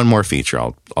 Oh, one more feature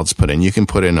I'll just put in. You can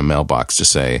put in a mailbox to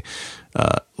say,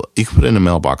 you can put in a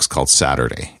mailbox called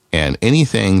Saturday. And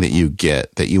anything that you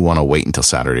get that you want to wait until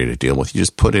Saturday to deal with, you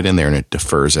just put it in there and it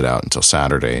defers it out until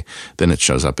Saturday. Then it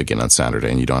shows up again on Saturday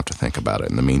and you don't have to think about it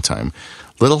in the meantime.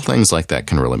 Little things like that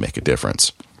can really make a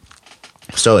difference.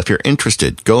 So if you're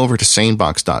interested, go over to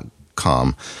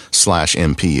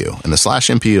sanebox.com/MPU. And the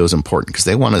 /MPU is important because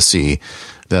they want to see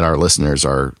that our listeners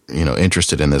are,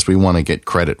 interested in this. We want to get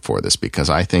credit for this because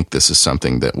I think this is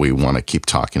something that we want to keep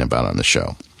talking about on the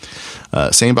show.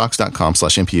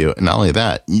 Sanebox.com/MPU. And not only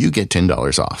that, you get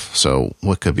 $10 off. So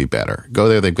what could be better? Go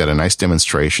there. They've got a nice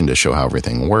demonstration to show how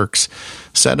everything works.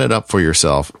 Set it up for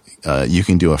yourself. You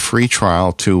can do a free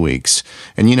trial, 2 weeks.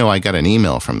 And I got an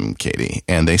email from Katie,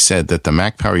 and they said that the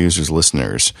Mac Power Users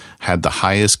listeners had the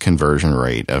highest conversion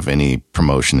rate of any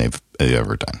promotion they've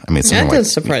ever done. I mean, that doesn't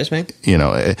surprise me.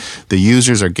 The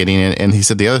users are getting it. And he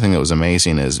said the other thing that was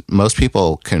amazing is most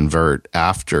people convert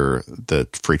after the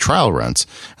free trial runs,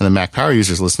 and the Mac Power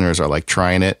Users listeners are like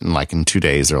trying it, and like in 2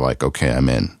 days they're like, okay, I'm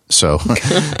in. So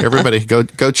everybody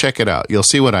go check it out. You'll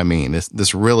see what I mean.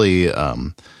 This really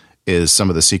is some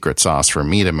of the secret sauce for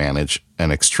me to manage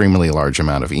an extremely large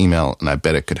amount of email, and I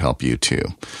bet it could help you too.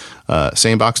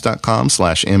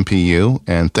 Sanebox.com/MPU,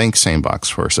 and thanks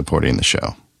SaneBox for supporting the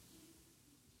show.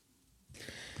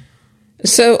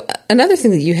 So another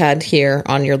thing that you had here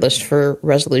on your list for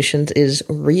resolutions is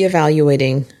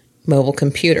reevaluating mobile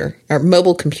computing.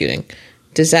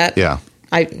 Does that? Yeah.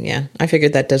 I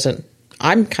figured that doesn't.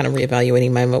 I'm kind of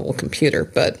reevaluating my mobile computer,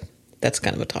 but that's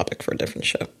kind of a topic for a different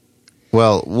show.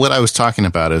 Well, what I was talking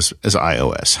about is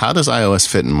iOS. How does iOS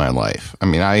fit in my life? I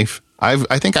mean, I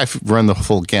think I've run the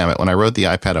full gamut. When I wrote the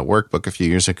iPad at Workbook a few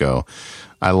years ago,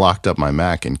 I locked up my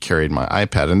Mac and carried my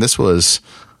iPad. And this was,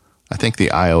 I think, the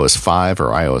iOS 5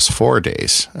 or iOS 4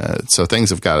 days. So things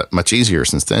have got much easier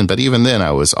since then. But even then,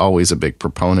 I was always a big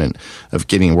proponent of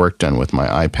getting work done with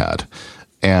my iPad.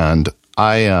 And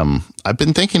I've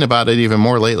been thinking about it even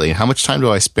more lately. How much time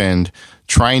do I spend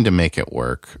trying to make it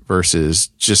work versus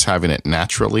just having it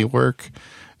naturally work?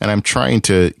 And I'm trying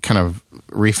to kind of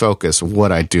refocus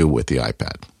what I do with the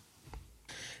iPad.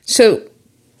 So,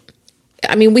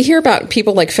 I mean, we hear about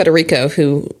people like Federico,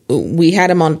 who we had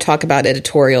him on to talk about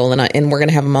editorial, and we're going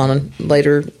to have him on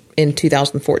later in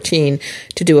 2014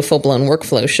 to do a full-blown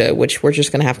workflow show, which we're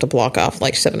just going to have to block off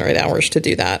like 7 or 8 hours to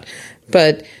do that.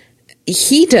 But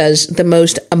he does the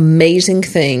most amazing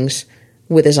things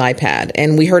with his iPad.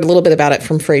 And we heard a little bit about it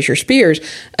from Fraser Spears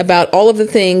about all of the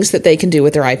things that they can do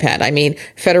with their iPad. I mean,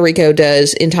 Federico, I think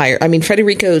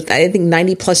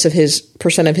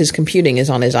 90% of his computing is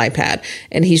on his iPad,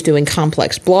 and he's doing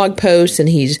complex blog posts, and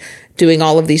he's doing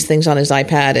all of these things on his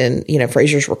iPad. And,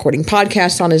 Fraser's recording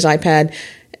podcasts on his iPad.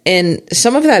 And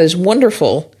some of that is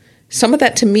wonderful. Some of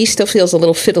that to me still feels a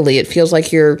little fiddly. It feels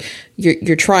like you're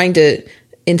trying to,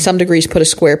 in some degrees, put a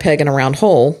square peg in a round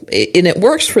hole, and it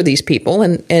works for these people,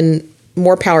 and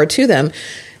more power to them.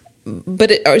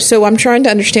 But so I'm trying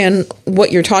to understand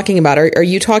what you're talking about. Are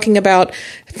you talking about,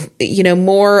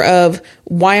 more of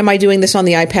why am I doing this on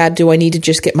the iPad? Do I need to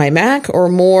just get my Mac, or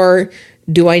more,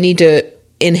 do I need to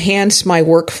enhance my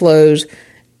workflows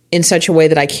in such a way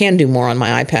that I can do more on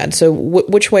my iPad? So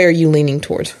which way are you leaning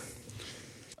towards?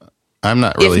 I'm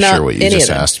not really sure what you just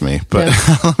asked me, but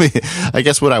I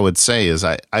guess what I would say is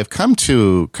I've come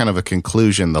to kind of a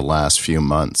conclusion the last few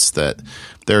months that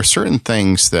there are certain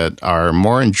things that are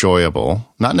more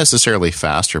enjoyable, not necessarily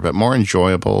faster, but more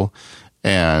enjoyable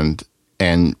and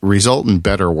result in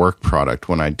better work product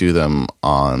when I do them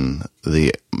on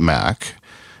the Mac.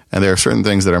 And there are certain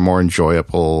things that are more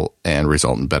enjoyable and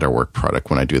result in better work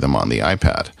product when I do them on the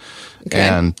iPad.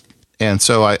 Okay. And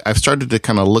so I've started to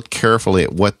kind of look carefully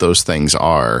at what those things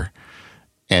are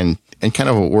and kind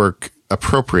of work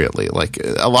appropriately. Like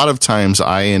a lot of times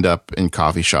I end up in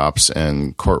coffee shops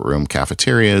and courtroom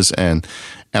cafeterias, and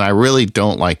I really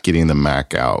don't like getting the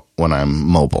Mac out when I'm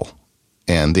mobile.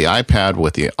 And the iPad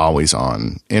with the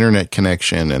always-on internet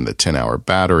connection and the 10-hour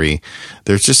battery,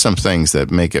 there's just some things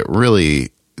that make it really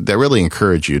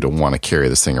encourage you to want to carry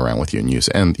this thing around with you and use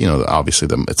it. And, obviously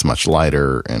it's much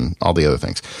lighter and all the other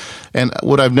things. And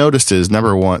what I've noticed is,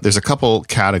 number one, there's a couple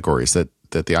categories that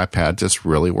the iPad just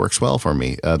really works well for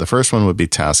me. The first one would be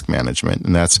task management,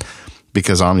 and that's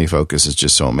because OmniFocus is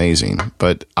just so amazing.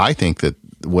 But I think that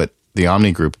what the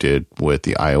Omni Group did with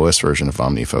the iOS version of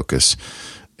OmniFocus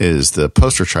is the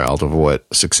poster child of what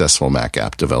successful Mac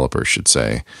app developers should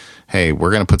say. Hey,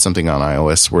 we're going to put something on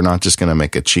iOS. We're not just going to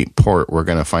make a cheap port. We're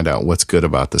going to find out what's good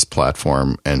about this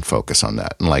platform and focus on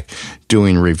that. And like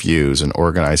doing reviews and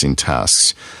organizing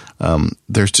tasks.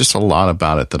 There's just a lot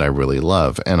about it that I really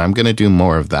love. And I'm going to do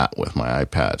more of that with my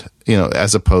iPad,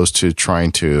 as opposed to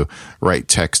trying to write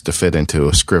text to fit into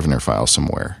a Scrivener file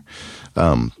somewhere.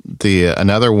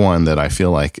 Another one that I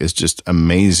feel like is just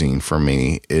amazing for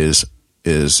me is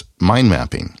mind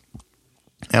mapping.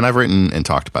 And I've written and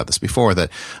talked about this before, that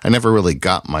I never really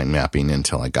got mind mapping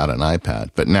until I got an iPad.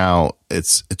 But now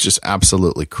it's just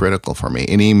absolutely critical for me.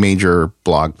 Any major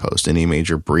blog post, any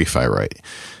major brief I write,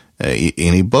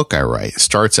 any book I write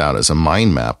starts out as a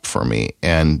mind map for me.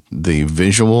 And the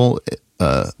visual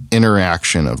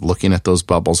interaction of looking at those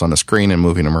bubbles on a screen and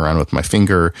moving them around with my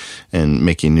finger and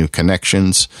making new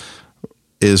connections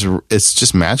it's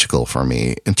just magical for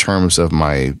me in terms of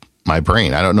my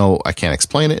brain. I don't know. I can't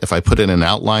explain it. If I put in an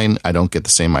outline, I don't get the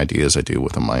same ideas I do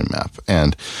with a mind map.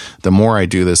 And the more I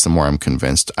do this, the more I'm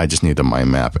convinced I just need to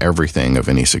mind map everything of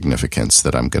any significance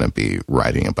that I'm going to be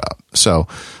writing about.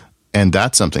 And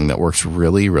that's something that works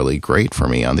really, really great for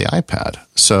me on the iPad.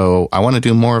 So I want to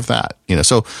do more of that.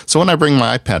 So when I bring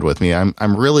my iPad with me,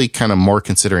 I'm really kind of more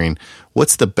considering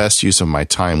what's the best use of my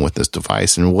time with this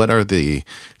device and what are the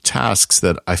tasks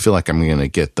that I feel like I'm going to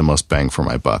get the most bang for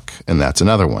my buck. And that's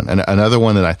another one. And another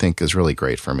one that I think is really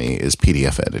great for me is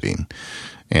PDF editing.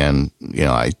 And,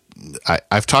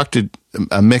 I've talked to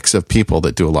a mix of people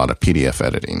that do a lot of PDF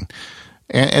editing.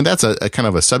 And that's a kind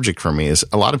of a subject for me, is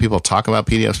a lot of people talk about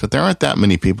PDFs, but there aren't that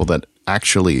many people that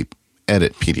actually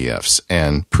edit PDFs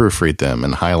and proofread them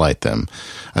and highlight them.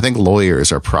 I think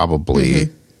lawyers are probably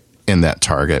in that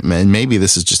target. And maybe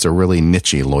this is just a really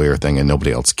niche lawyer thing and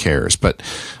nobody else cares. But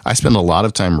I spend a lot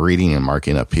of time reading and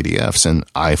marking up PDFs, and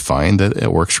I find that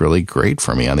it works really great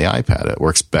for me on the iPad. It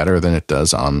works better than it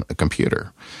does on a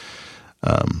computer.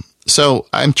 So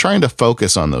I'm trying to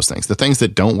focus on those things. The things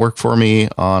that don't work for me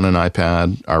on an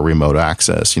iPad are remote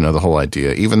access. The whole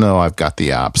idea, even though I've got the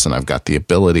apps and I've got the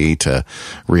ability to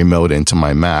remote into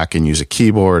my Mac and use a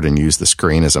keyboard and use the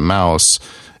screen as a mouse,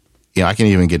 I can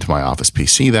even get to my Office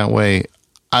PC that way.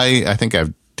 I think I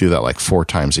do that like 4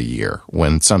 times a year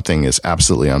when something is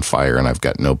absolutely on fire and I've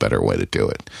got no better way to do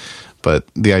it. But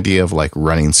the idea of like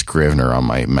running Scrivener on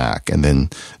my Mac and then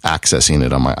accessing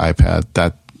it on my iPad,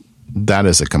 that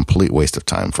is a complete waste of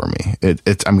time for me.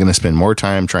 I'm going to spend more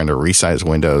time trying to resize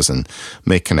windows and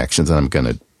make connections than I'm going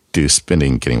to do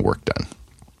spending getting work done.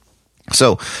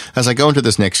 So as I go into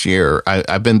this next year,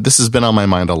 this has been on my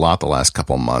mind a lot the last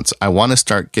couple of months. I want to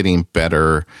start getting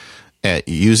better at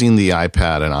using the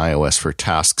iPad and iOS for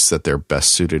tasks that they're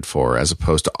best suited for, as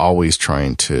opposed to always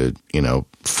trying to,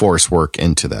 force work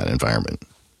into that environment.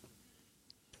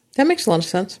 That makes a lot of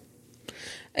sense.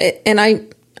 And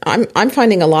I'm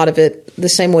finding a lot of it the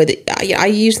same way that I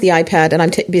use the iPad,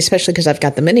 and especially because I've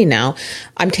got the Mini now,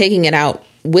 I'm taking it out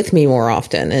with me more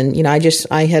often. And,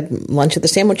 I had lunch at the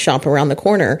sandwich shop around the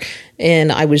corner,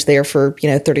 and I was there for,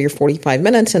 30 or 45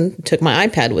 minutes and took my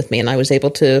iPad with me, and I was able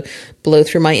to blow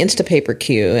through my Instapaper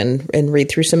queue and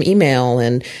read through some email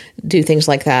and do things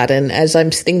like that. And as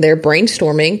I'm sitting there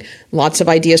brainstorming, lots of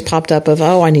ideas popped up of,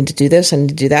 I need to do this, I need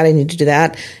to do that, I need to do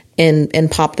that. And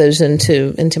pop those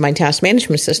into my task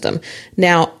management system.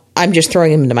 Now, I'm just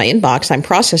throwing them into my inbox. I'm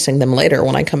processing them later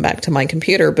when I come back to my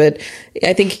computer. But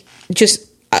I think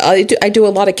I do a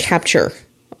lot of capture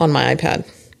on my iPad,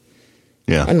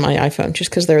 on my iPhone, just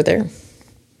because they're there.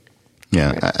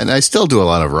 Yeah, right. And I still do a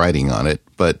lot of writing on it,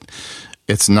 but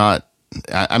it's not.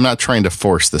 I'm not trying to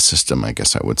force the system, I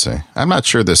guess I would say. I'm not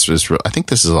sure this is. I think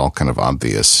this is all kind of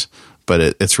obvious,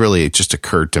 but it's really just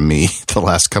occurred to me the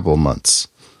last couple of months.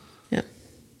 Yeah.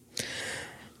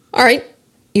 All right.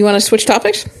 You want to switch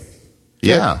topics?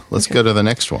 Yeah. Let's go to the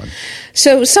next one.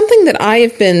 So something that I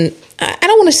have been, I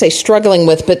don't want to say struggling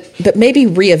with, but maybe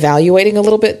reevaluating a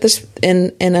little bit this,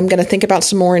 and I'm going to think about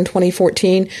some more in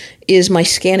 2014, is my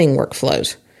scanning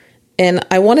workflows. And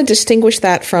I want to distinguish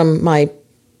that from my,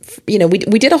 we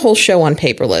did a whole show on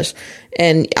paperless.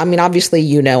 And I mean, obviously,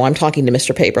 I'm talking to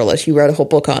Mr. Paperless. You wrote a whole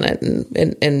book on it,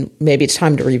 and maybe it's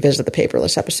time to revisit the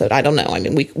paperless episode. I don't know. I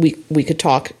mean, we could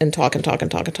talk about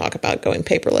going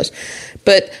paperless.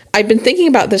 But I've been thinking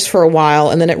about this for a while,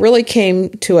 and then it really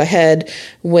came to a head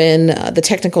when the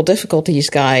Technical Difficulties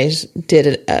guys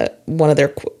did one of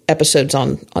their episodes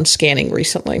on scanning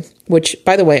recently, which,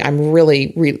 by the way, I'm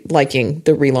really liking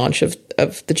the relaunch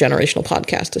of the Generational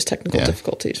podcast as Technical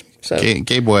Difficulties. So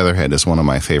Gabe Weatherhead is one of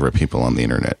my favorite people on the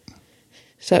internet.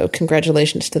 So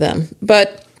congratulations to them.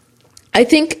 But I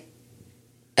think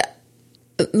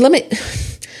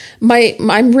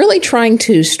I'm really trying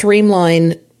to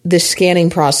streamline this scanning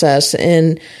process,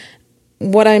 and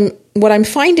what I'm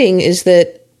finding is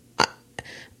that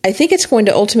I think it's going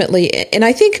to ultimately, and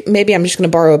I think maybe I'm just going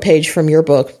to borrow a page from your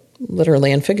book,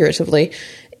 literally and figuratively,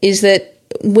 is that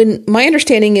when my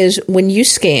understanding is when you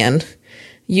scan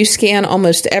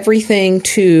almost everything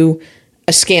to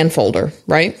a scan folder,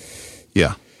 right?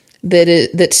 Yeah.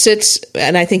 That sits,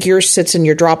 and I think yours sits in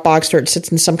your Dropbox, or it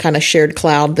sits in some kind of shared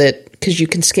cloud because you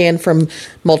can scan from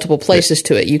multiple places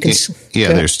to it. You can.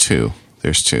 Yeah, there's two.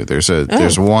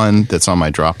 There's one that's on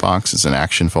my Dropbox. It's an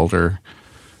action folder.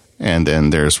 And then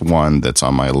there's one that's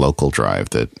on my local drive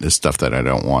that is stuff that I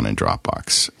don't want in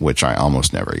Dropbox, which I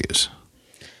almost never use.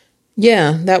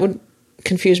 Yeah, that would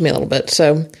confuse me a little bit.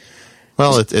 So,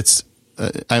 well, it's.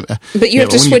 But you have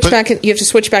to switch back. You have to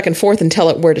switch back and forth and tell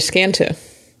it where to scan to.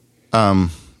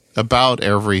 About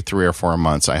every 3 or 4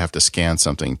 months, I have to scan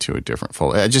something to a different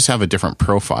folder. I just have a different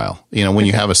profile. When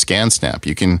you have a ScanSnap,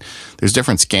 there's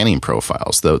different scanning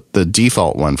profiles. The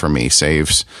default one for me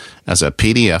saves as a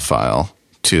PDF file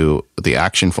to the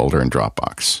action folder in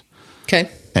Dropbox. Okay.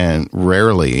 And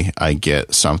rarely I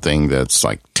get something that's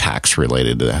like tax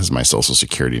related that has my social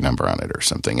security number on it or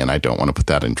something, and I don't want to put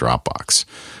that in Dropbox.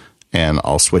 And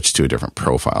I'll switch to a different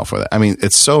profile for that. I mean,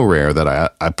 it's so rare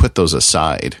that I put those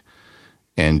aside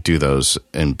and do those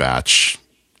in batch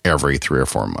every 3 or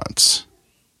 4 months.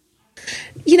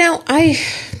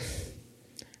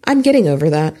 I'm getting over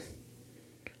that.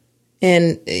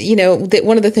 And,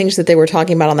 one of the things that they were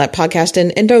talking about on that podcast,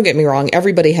 and don't get me wrong,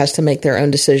 everybody has to make their own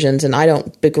decisions, and I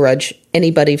don't begrudge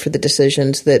anybody for the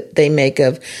decisions that they make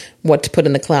of what to put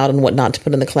in the cloud and what not to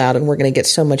put in the cloud, and we're going to get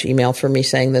so much email from me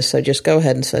saying this, so just go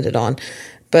ahead and send it on.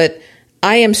 But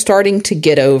I am starting to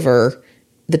get over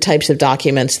the types of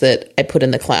documents that I put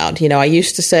in the cloud. I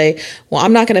used to say, well,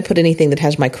 I'm not going to put anything that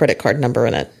has my credit card number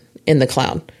in it in the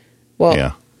cloud. Well,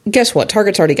 yeah. Guess what?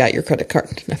 Target's already got your credit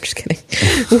card. No, I'm just kidding.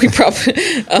 We probably,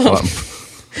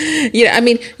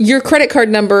 your credit card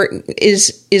number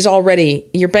is already,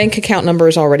 your bank account number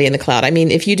is already in the cloud. I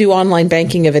mean, if you do online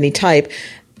banking of any type,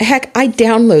 heck, I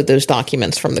download those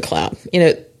documents from the cloud.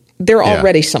 They're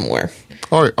already somewhere.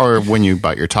 Or when you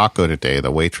bought your taco today, the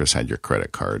waitress had your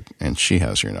credit card and she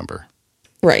has your number.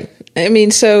 Right. I mean,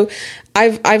 so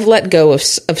I've let go of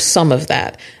some of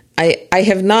that. I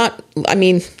have not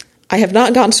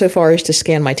gone so far as to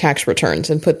scan my tax returns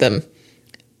and put them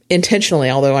intentionally,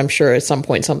 although I'm sure at some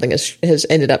point something has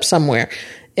ended up somewhere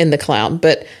in the cloud.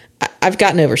 But I've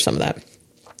gotten over some of that.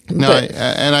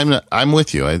 No, I'm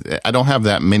with you. I don't have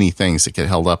that many things that get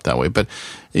held up that way. But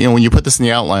when you put this in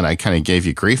the outline, I kind of gave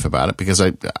you grief about it because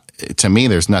to me,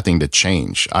 there's nothing to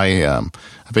change. I've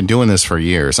been doing this for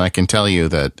years. I can tell you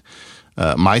that.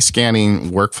 My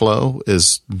scanning workflow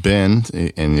has been,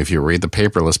 and if you read the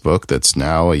paperless book that's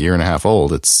now 1.5 years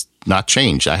old, it's not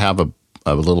changed. I have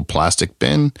a little plastic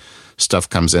bin. Stuff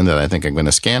comes in that I think I'm going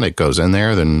to scan. It goes in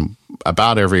there. Then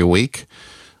about every week,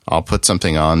 I'll put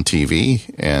something on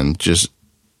TV and just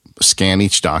scan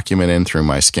each document in through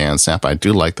my ScanSnap. I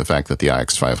do like the fact that the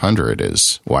iX500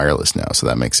 is wireless now, so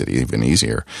that makes it even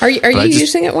easier. Are you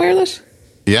using it wireless?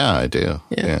 Yeah, I do.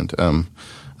 Yeah. And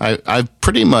I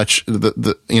pretty much our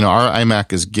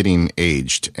iMac is getting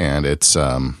aged, and it's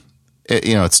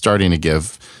it's starting to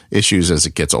give issues as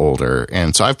it gets older,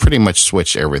 and so I've pretty much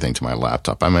switched everything to my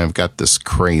laptop. I mean, I've got this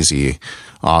crazy,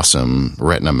 awesome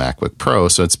Retina MacBook Pro,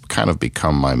 so it's kind of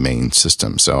become my main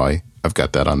system. So I've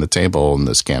got that on the table and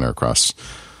the scanner across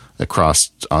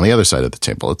on the other side of the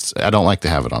table. I don't like to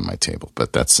have it on my table,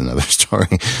 but that's another story.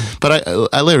 But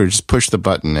I literally just push the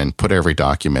button and put every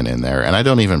document in there, and I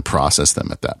don't even process them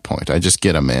at that point. I just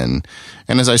get them in,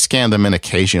 and as I scan them in,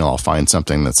 occasionally I'll find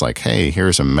something that's like, hey,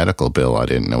 here's a medical bill I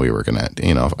didn't know we were going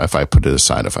to, if I put it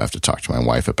aside, if I have to talk to my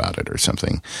wife about it or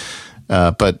something.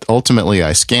 But ultimately,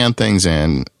 I scan things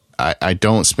in. I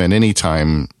don't spend any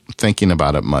time thinking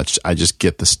about it much. I just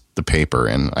get the paper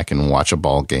and I can watch a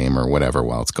ball game or whatever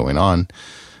while it's going on.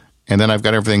 And then I've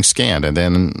got everything scanned. And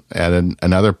then at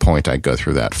another point, I go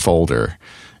through that folder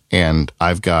and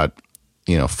I've got,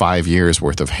 5 years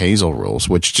worth of Hazel rules,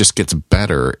 which just gets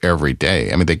better every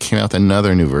day. I mean, they came out with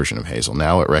another new version of Hazel.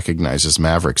 Now it recognizes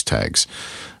Mavericks tags.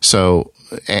 So,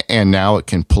 and now it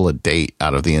can pull a date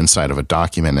out of the inside of a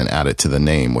document and add it to the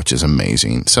name, which is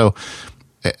amazing. So,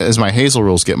 as my Hazel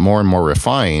rules get more and more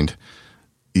refined,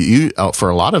 for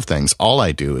a lot of things, all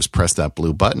I do is press that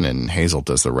blue button and Hazel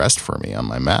does the rest for me on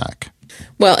my Mac.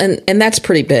 Well, and that's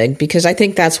pretty big because I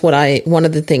think that's one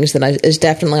of the things that is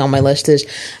definitely on my list is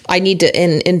I need to,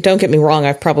 and don't get me wrong,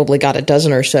 I've probably got a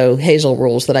dozen or so Hazel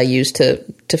rules that I use to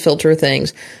filter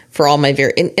things for all my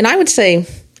and I would say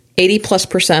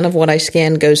 80+% of what I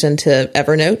scan goes into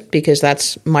Evernote because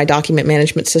that's my document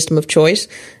management system of choice.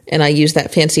 And I use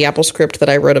that fancy Apple script that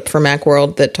I wrote up for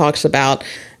Macworld that talks about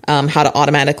how to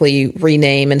automatically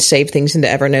rename and save things into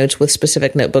Evernote with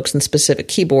specific notebooks and specific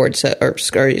keyboards or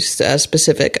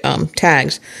specific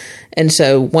tags. And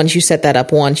so once you set that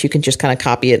up once, you can just kind of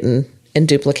copy it and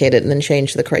duplicate it and then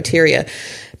change the criteria.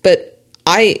 But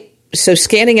so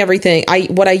scanning everything,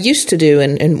 what I used to do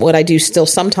and what I do still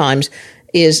sometimes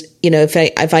is,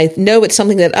 if I know it's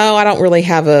something that,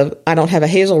 I don't have a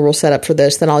Hazel rule set up for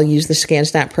this, then I'll use the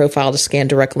ScanSnap profile to scan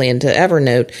directly into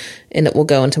Evernote, and it will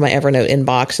go into my Evernote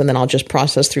inbox, and then I'll just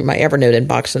process through my Evernote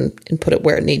inbox and put it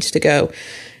where it needs to go.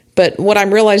 But what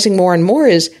I'm realizing more and more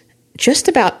is just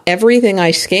about everything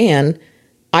I scan,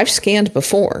 I've scanned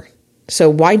before. So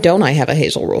why don't I have a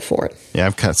Hazel rule for it? Yeah,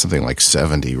 I've got something like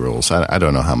 70 rules. I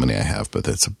don't know how many I have, but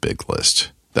it's a big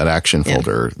list. That action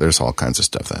folder, there's all kinds of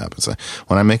stuff that happens.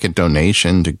 When I make a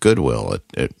donation to Goodwill,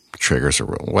 it triggers a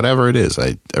rule. Whatever it is,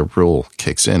 a rule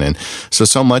kicks in. And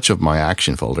so much of my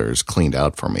action folder is cleaned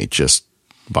out for me just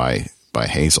by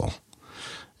Hazel.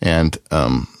 And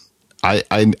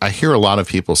I hear a lot of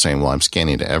people saying, well, I'm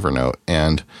scanning to Evernote,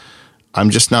 and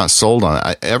I'm just not sold on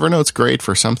it. Evernote's great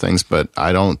for some things, but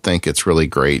I don't think it's really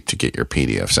great to get your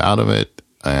PDFs out of it.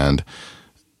 And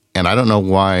I don't know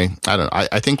why.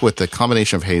 I think with the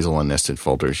combination of Hazel and nested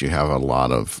folders, you have a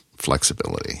lot of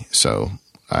flexibility. So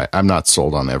I'm not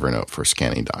sold on Evernote for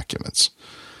scanning documents.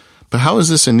 But how is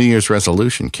this a New Year's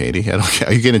resolution, Katie?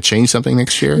 Are you going to change something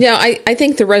next year? Yeah, I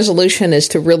think the resolution is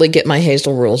to really get my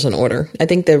Hazel rules in order. I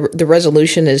think the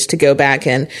resolution is to go back,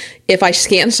 and if I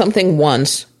scan something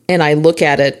once and I look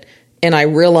at it and I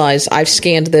realize I've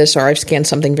scanned this or I've scanned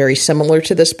something very similar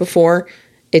to this before,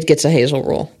 it gets a Hazel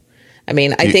rule. I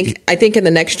mean, I think in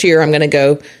the next year I'm going to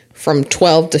go from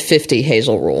 12 to 50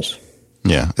 Hazel rules.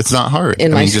 Yeah, it's not hard.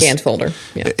 In my scanned folder.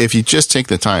 Yeah. If you just take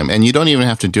the time, and you don't even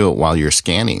have to do it while you're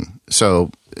scanning. So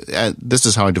this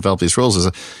is how I develop these rules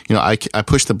is, I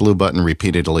push the blue button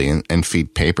repeatedly and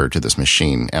feed paper to this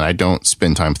machine, and I don't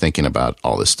spend time thinking about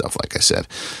all this stuff, like I said.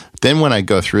 Then when I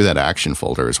go through that action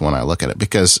folder is when I look at it,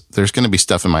 because there's going to be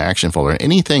stuff in my action folder.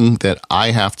 Anything that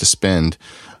I have to spend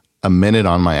a minute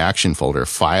on my action folder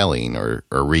filing or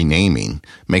renaming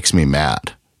makes me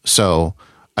mad. So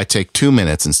I take 2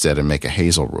 minutes instead and make a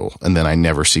Hazel rule, and then I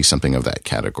never see something of that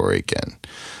category again.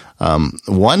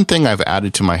 One thing I've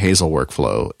added to my Hazel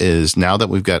workflow is now that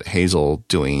we've got Hazel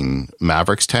doing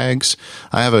Mavericks tags,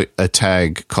 I have a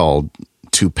tag called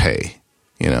to pay,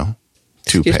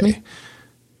 to pay.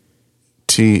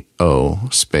 T-O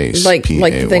space like P-A-Y.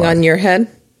 Like the thing on your head?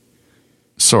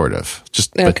 Sort of,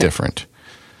 but different.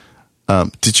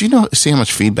 Did you see how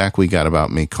much feedback we got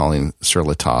about me calling Sir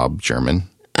Latab German?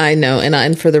 I know,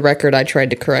 and for the record, I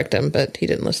tried to correct him, but he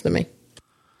didn't listen to me.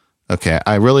 Okay,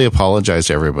 I really apologize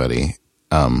to everybody.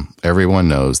 Everyone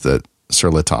knows that Sir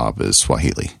Latab is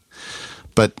Swahili.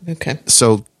 But okay.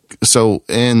 So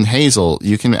in Hazel,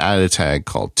 you can add a tag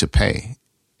called to pay.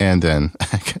 And then,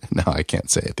 no, I can't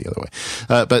say it the other way.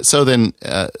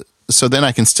 So then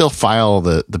I can still file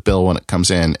the bill when it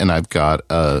comes in, and I've got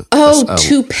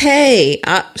to pay.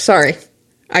 Sorry,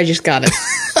 I just got it.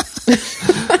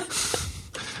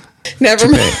 Never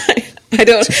mind. I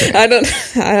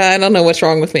don't know what's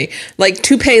wrong with me. Like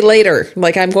to pay later.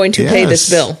 Like I'm going to pay this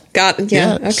bill. Okay.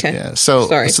 Yeah. So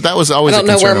sorry. So that was always. I don't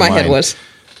know where my head was.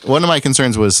 One of my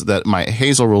concerns was that my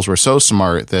Hazel rules were so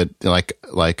smart that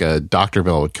like a doctor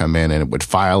bill would come in and it would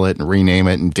file it and rename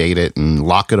it and date it and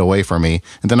lock it away for me,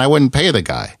 and then I wouldn't pay the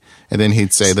guy, and then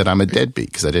he'd say that I'm a deadbeat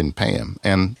because I didn't pay him.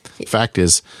 And the fact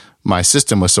is, my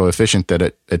system was so efficient that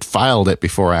it filed it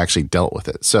before I actually dealt with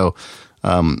it. So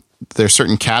there's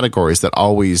certain categories that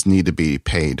always need to be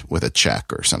paid with a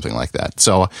check or something like that.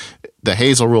 So the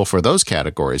Hazel rule for those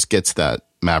categories gets that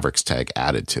Mavericks tag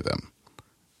added to them.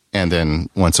 And then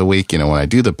once a week, when I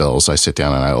do the bills, I sit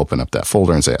down and I open up that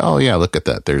folder and say, oh, yeah, look at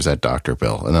that. There's that doctor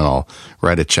bill. And then I'll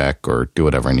write a check or do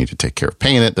whatever I need to take care of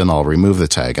paying it. Then I'll remove the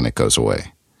tag and it goes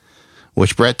away,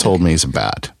 which Brett told me is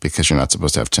bad because you're not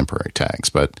supposed to have temporary tags.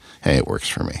 But, hey, it works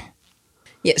for me.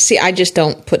 Yeah, see, I just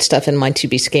don't put stuff in my to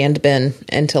be scanned bin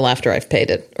until after I've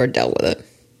paid it or dealt with it.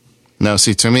 No,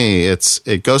 see, to me,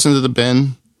 it goes into the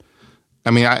bin. I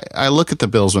mean, I look at the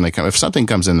bills when they come. If something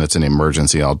comes in that's an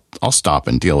emergency, I'll stop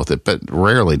and deal with it. But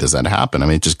rarely does that happen. I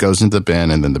mean, it just goes into the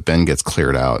bin, and then the bin gets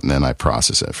cleared out, and then I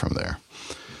process it from there.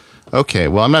 Okay,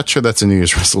 well, I'm not sure that's a New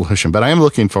Year's resolution, but I am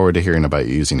looking forward to hearing about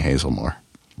you using Hazel more.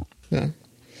 Yeah.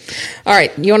 All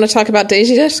right, you want to talk about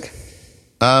Daisy Disk?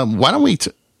 Why don't we?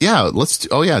 Let's.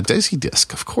 Daisy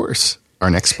Disk, of course,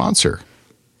 our next sponsor.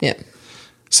 Yeah.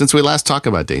 Since we last talked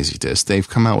about Daisy Disk, they've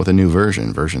come out with a new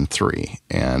version, version 3,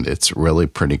 and it's really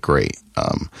pretty great.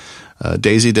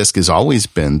 Daisy Disk has always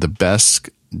been the best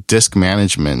disk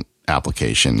management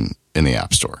application in the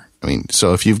App Store. I mean,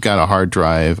 so if you've got a hard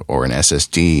drive or an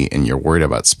SSD and you're worried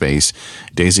about space,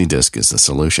 Daisy Disk is the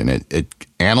solution. It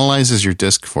analyzes your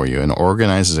disk for you and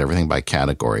organizes everything by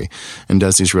category and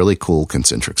does these really cool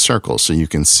concentric circles. So you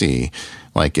can see,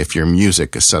 like, if your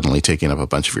music is suddenly taking up a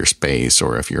bunch of your space,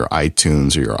 or if your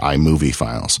iTunes or your iMovie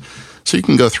files. So you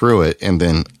can go through it and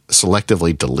then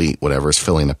selectively delete whatever is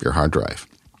filling up your hard drive.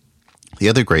 The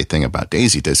other great thing about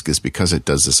Daisy Disk is because it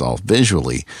does this all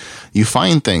visually, you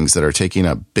find things that are taking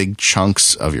up big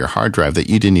chunks of your hard drive that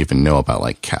you didn't even know about,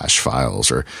 like cache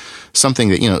files or something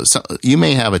that, you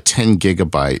may have a 10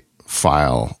 gigabyte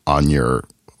file on your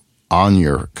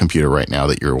computer right now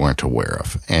that you weren't aware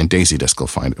of, and Daisy Disk will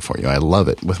find it for you. I love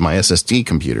it with my SSD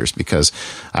computers because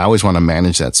I always want to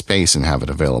manage that space and have it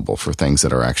available for things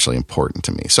that are actually important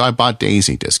to me. So I bought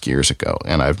Daisy Disk years ago,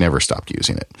 and I've never stopped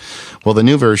using it. Well, the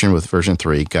new version with version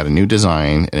 3 got a new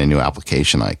design and a new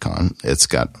application icon. It's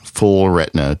got full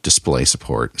Retina display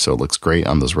support, so it looks great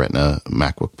on those Retina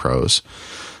MacBook Pros.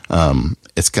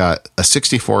 It's got a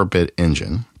 64-bit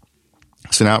engine.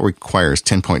 So now it requires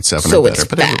 10.7 so or better. So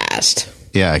it's fast.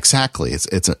 Yeah, exactly.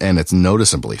 It's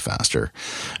noticeably faster.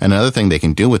 Another thing they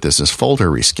can do with this is folder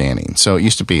rescanning. So it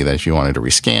used to be that if you wanted to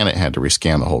rescan it, had to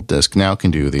rescan the whole disk. Now it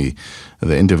can do the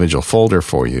individual folder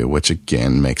for you, which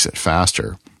again makes it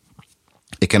faster.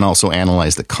 It can also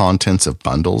analyze the contents of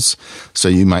bundles. So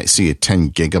you might see a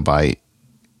 10 gigabyte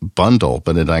bundle,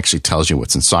 but it actually tells you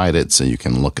what's inside it, so you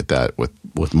can look at that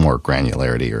with more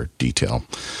granularity or detail.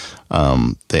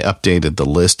 They updated the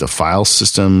list of file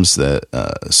systems that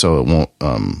so it won't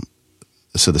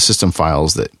so the system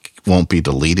files that won't be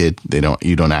deleted.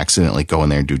 You don't accidentally go in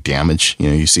there and do damage.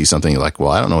 You see something, you're like,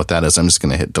 well, I don't know what that is. I'm just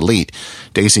going to hit delete.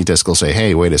 Daisy Disk will say,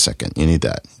 hey, wait a second, you need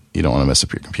that. You don't want to mess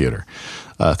up your computer.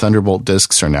 Thunderbolt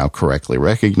disks are now correctly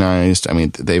recognized. I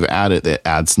mean, it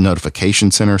adds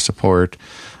notification center support.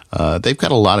 They've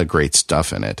got a lot of great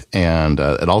stuff in it, and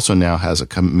it also now has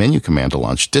a menu command to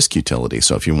launch Disk Utility.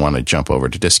 So if you want to jump over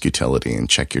to Disk Utility and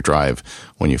check your drive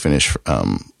when you finish,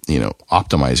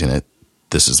 optimizing it,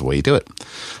 this is the way you do it.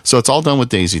 So it's all done with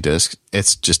Daisy Disk.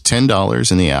 It's just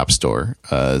 $10 in the App Store.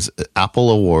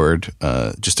 Apple Award,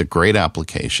 just a great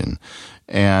application.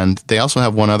 And they also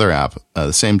have one other app,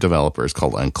 the same developer, is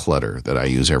called Unclutter, that I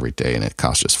use every day, and it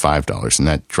costs just $5, and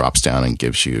that drops down and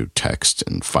gives you text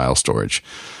and file storage.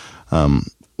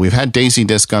 We've had Daisy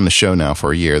Disk on the show now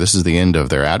for a year. This is the end of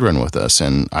their ad run with us,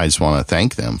 and I just want to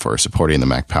thank them for supporting the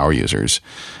Mac Power users,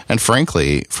 and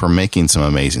frankly, for making some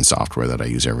amazing software that I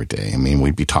use every day. I mean,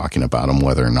 we'd be talking about them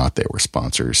whether or not they were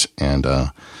sponsors, and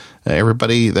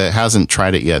everybody that hasn't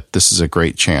tried it yet, this is a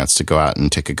great chance to go out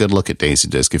and take a good look at Daisy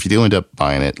Disk. If you do end up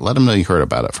buying it, let them know you heard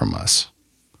about it from us.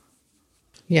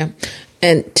 Yeah.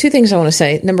 And two things I want to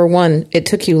say. Number one, it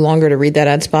took you longer to read that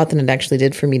ad spot than it actually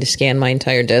did for me to scan my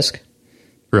entire disk.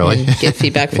 Really? And get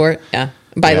feedback for it. Yeah.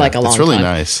 By like a long time. It's really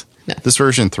nice. No. This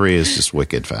version 3 is just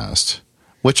wicked fast,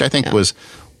 which I think was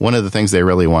one of the things they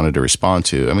really wanted to respond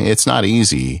to. I mean, it's not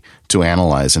easy to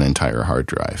analyze an entire hard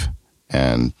drive,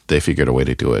 and they figured a way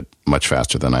to do it much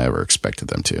faster than I ever expected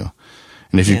them to.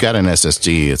 And if you've got an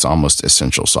SSD, it's almost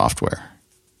essential software.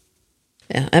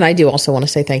 Yeah, and I do also want to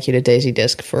say thank you to Daisy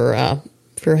Disk for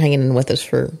hanging in with us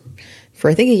for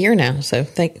I think a year now. So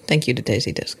thank you to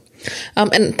Daisy Disk.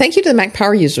 And thank you to the Mac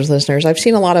Power users, listeners. I've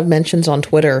seen a lot of mentions on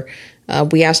Twitter.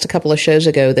 We asked a couple of shows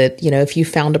ago that, if you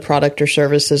found a product or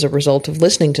service as a result of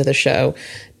listening to the show,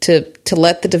 to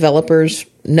let the developers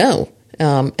know.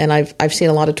 And I've seen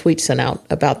a lot of tweets sent out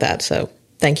about that. So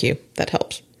thank you. That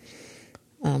helps.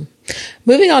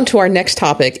 Moving on to our next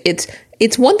topic.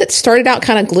 It's one that started out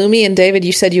kind of gloomy, and David,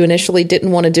 you said you initially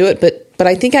didn't want to do it, but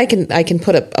I think I can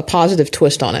put a positive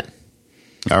twist on it.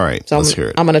 All right, so let's hear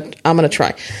it. I'm gonna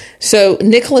try. So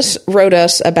Nicholas wrote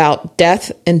us about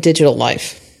death and digital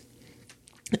life,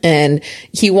 and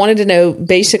he wanted to know.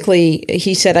 Basically,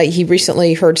 he said he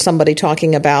recently heard somebody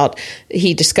talking about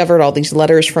he discovered all these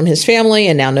letters from his family,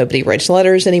 and now nobody writes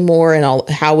letters anymore. And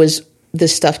how is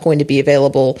this stuff going to be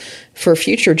available for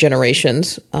future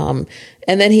generations?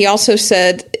 And then he also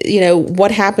said,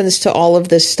 what happens to all of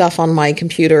this stuff on my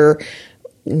computer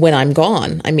when I'm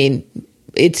gone? I mean,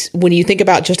 it's when you think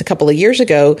about just a couple of years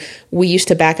ago, we used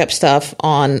to back up stuff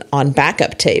on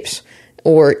backup tapes,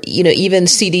 or even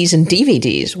CDs and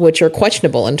DVDs, which are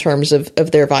questionable in terms of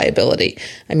their viability.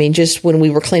 I mean, just when we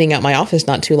were cleaning out my office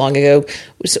not too long ago,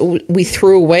 we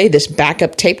threw away this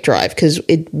backup tape drive because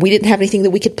we didn't have anything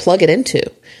that we could plug it into.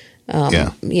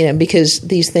 Because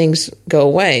these things go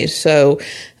away. So,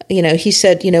 he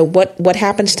said, what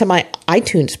happens to my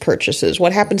iTunes purchases?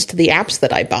 What happens to the apps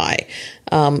that I buy?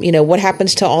 What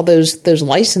happens to all those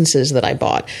licenses that I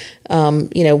bought?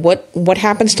 What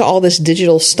happens to all this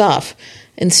digital stuff?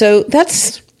 And so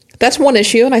that's one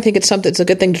issue. And I think it's a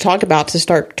good thing to talk about, to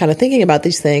start kind of thinking about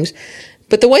these things.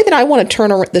 But the way that I want to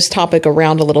turn this topic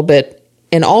around a little bit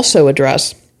and also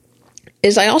address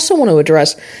is I also want to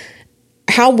address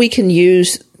how we can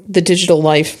use the digital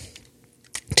life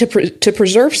to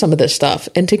preserve some of this stuff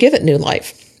and to give it new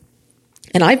life.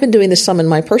 And I've been doing this some in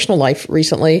my personal life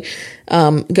recently,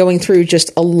 going through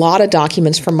just a lot of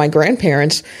documents from my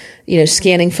grandparents,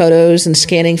 scanning photos and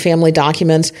scanning family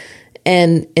documents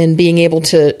and being able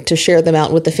to share them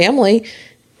out with the family.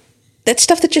 That's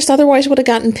stuff that just otherwise would have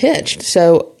gotten pitched.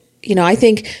 So, I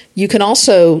think you can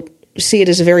also see it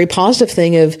as a very positive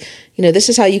thing of, this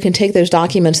is how you can take those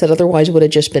documents that otherwise would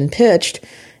have just been pitched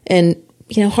and,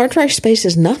 hard drive space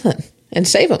is nothing, and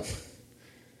save them.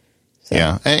 So.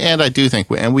 Yeah. And I do think,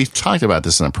 and we've talked about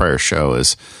this in a prior show,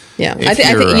 is. Yeah. I think,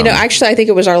 I think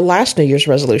it was our last New Year's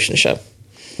resolution show.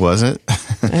 Was it?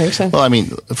 I think so. Well, I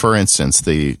mean, for instance,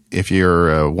 if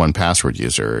you're a 1Password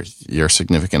user, your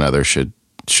significant other should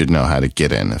know how to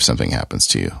get in if something happens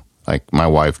to you. Like my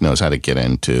wife knows how to get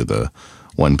into the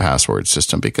 1Password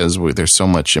system because there's so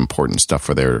much important stuff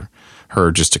for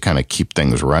her just to kind of keep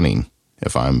things running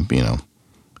if I'm,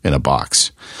 in a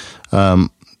box.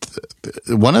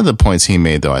 One of the points he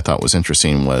made, though, I thought was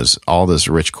interesting was all this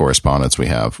rich correspondence we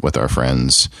have with our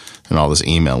friends and all this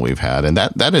email we've had. And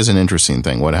that is an interesting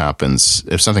thing. What happens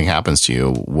if something happens to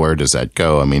you? Where does that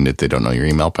go? I mean, if they don't know your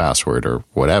email password or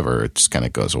whatever, it just kind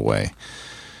of goes away.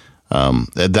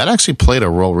 That actually played a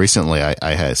role recently.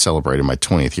 I had celebrated my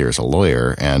 20th year as a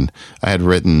lawyer, and I had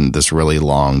written this really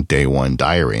long day one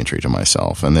diary entry to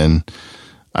myself. And then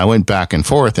I went back and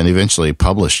forth and eventually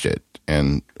published it.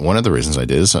 And one of the reasons I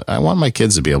did is I want my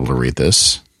kids to be able to read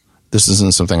this. This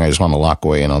isn't something I just want to lock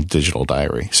away in a digital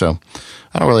diary. So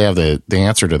I don't really have the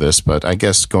answer to this, but I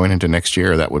guess going into next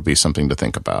year, that would be something to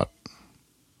think about.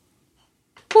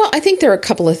 Well, I think there are a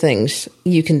couple of things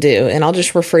you can do, and I'll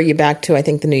just refer you back to, I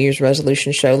think, the New Year's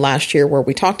resolution show last year where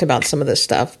we talked about some of this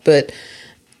stuff. But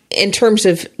in terms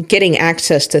of getting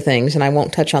access to things, and I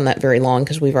won't touch on that very long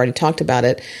because we've already talked about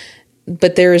it,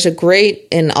 but there is a great,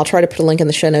 and I'll try to put a link in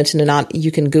the show notes, and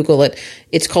you can Google it.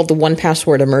 It's called the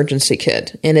 1Password Emergency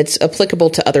Kit, and it's applicable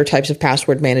to other types of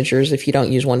password managers if you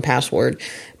don't use 1Password.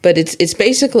 But it's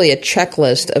basically a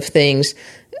checklist of things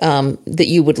that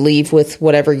you would leave with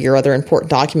whatever your other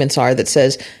important documents are that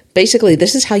says, basically,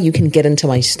 this is how you can get into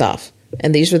my stuff.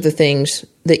 And these are the things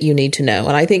that you need to know.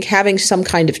 And I think having some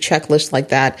kind of checklist like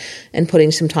that and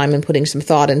putting some time and putting some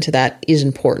thought into that is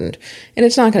important. And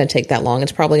it's not going to take that long.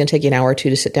 It's probably going to take you an hour or two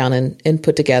to sit down and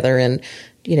put together and,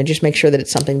 just make sure that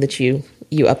it's something that you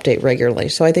update regularly.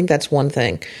 So I think that's one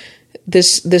thing.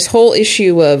 This whole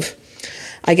issue of,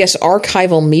 I guess,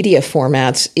 archival media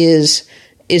formats is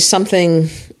something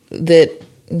that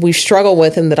we struggle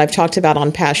with and that I've talked about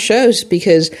on past shows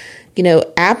because,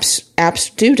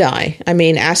 apps do die. I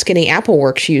mean, ask any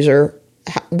AppleWorks user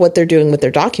what they're doing with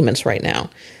their documents right now.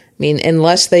 I mean,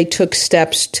 unless they took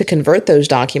steps to convert those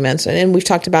documents, and we've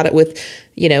talked about it with,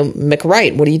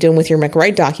 McWrite. What are you doing with your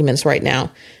McWrite documents right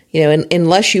now?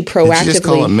 Unless you proactively... Did you just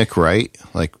call it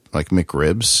McWrite, like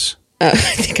McRibs? I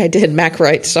think I did.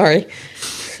 McWrite, sorry.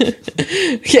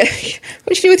 Yeah.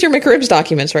 What you do with your McRibs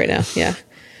documents right now? Yeah.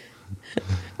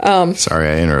 Sorry,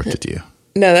 I interrupted you.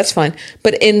 No, that's fine.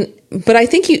 But I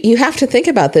think you have to think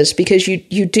about this because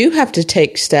you do have to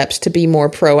take steps to be more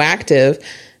proactive,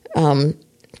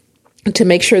 to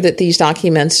make sure that these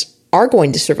documents are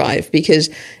going to survive. Because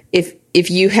if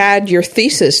you had your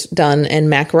thesis done in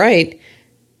McWrite,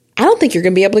 I don't think you're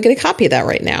going to be able to get a copy of that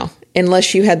right now.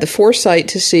 Unless you had the foresight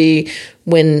to see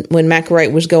when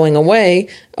McWrite was going away,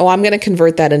 I'm going to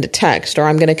convert that into text, or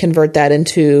I'm going to convert that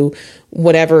into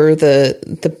whatever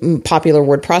the popular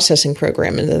word processing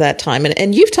program is at that time.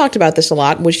 And you've talked about this a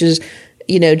lot, which is,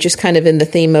 just kind of in the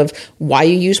theme of why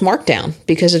you use Markdown,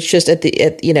 because it's just at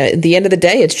the end of the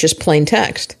day, it's just plain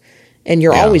text, and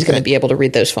you're always going to be able to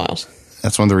read those files.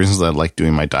 That's one of the reasons that I like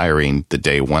doing my diary in the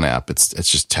Day One app. It's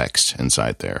just text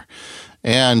inside there.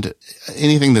 And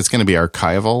anything that's going to be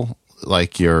archival,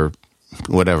 like you're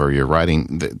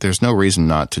writing, there's no reason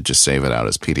not to just save it out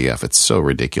as PDF. It's so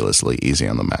ridiculously easy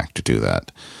on the Mac to do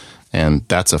that. And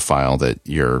that's a file that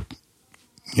your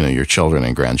children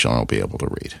and grandchildren will be able to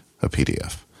read, a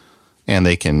PDF. And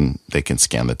they can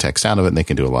scan the text out of it, and they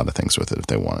can do a lot of things with it if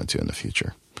they wanted to in the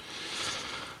future.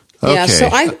 Okay. Yeah,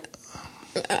 so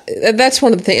That's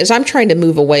one of the things. I'm trying to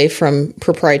move away from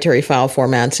proprietary file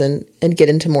formats and get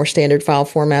into more standard file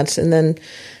formats. And then,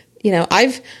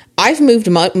 I've moved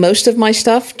most of my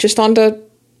stuff just onto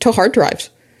hard drives.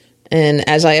 And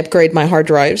as I upgrade my hard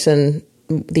drives and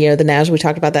the NAS we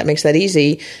talked about, that makes that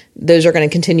easy. Those are going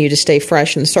to continue to stay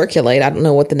fresh and circulate. I don't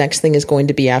know what the next thing is going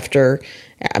to be after.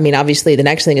 I mean, obviously the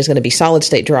next thing is going to be solid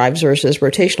state drives versus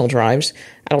rotational drives.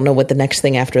 I don't know what the next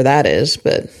thing after that is,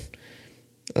 but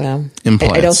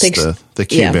implants. I don't think the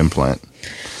Cube implant.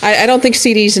 I don't think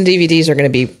CDs and DVDs are going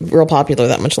to be real popular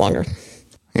that much longer.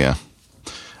 Yeah.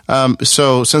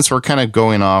 So since we're kind of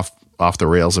going off the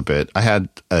rails a bit, I had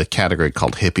a category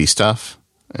called hippie stuff.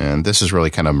 And this is really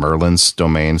kind of Merlin's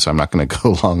domain, so I'm not going to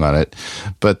go long on it.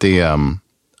 But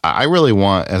I really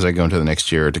want, as I go into the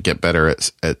next year, to get better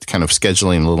at kind of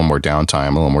scheduling a little more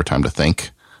downtime, a little more time to think.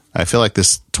 I feel like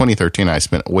this 2013, I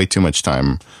spent way too much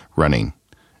time running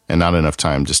and not enough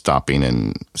time just stopping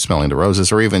and smelling the roses,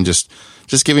 or even just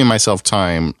giving myself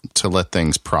time to let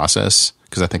things process,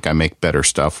 because I think I make better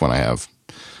stuff when I have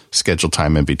scheduled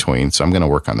time in between. So I'm going to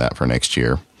work on that for next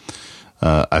year.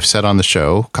 I've said on the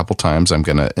show a couple times I'm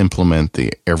going to implement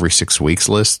the every 6 weeks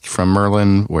list from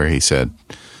Merlin, where he said,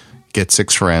 get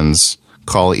 6 friends,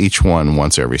 call each one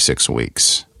once every 6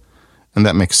 weeks. And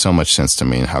that makes so much sense to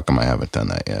me. How come I haven't done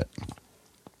that yet?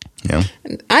 Yeah.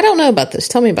 I don't know about this.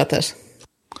 Tell me about this.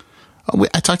 Oh,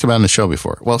 I talked about it on the show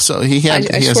before. Well, so he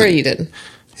had. I swear you didn't.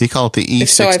 He called it the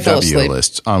E6W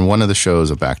list on one of the shows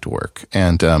of Back to Work.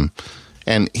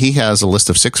 And he has a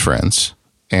list of 6 friends,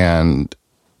 and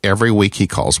every week he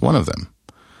calls one of them.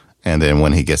 And then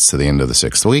when he gets to the end of the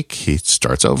 6th week, he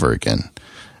starts over again.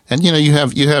 And, you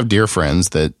have dear friends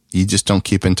that you just don't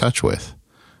keep in touch with.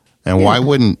 And why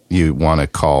wouldn't you want to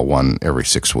call one every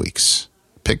 6 weeks?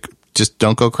 Just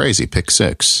don't go crazy. Pick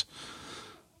 6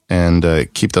 and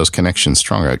keep those connections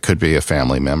stronger. It could be a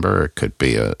family member. It could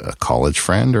be a college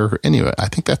friend, or anyway. I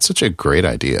think that's such a great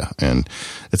idea. And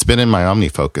it's been in my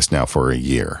OmniFocus now for a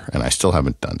year, and I still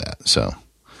haven't done that. So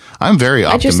I'm very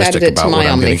optimistic about what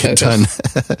I'm going to get done.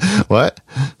 What?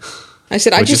 I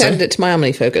said I just added it to my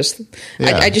OmniFocus.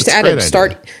 Yeah, I just added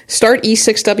start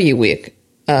E6W week.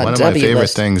 One of my favorite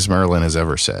things Merlin has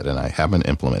ever said, and I haven't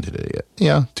implemented it yet.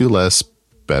 Yeah, do less,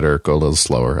 better, go a little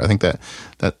slower. I think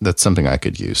that's something I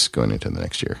could use going into the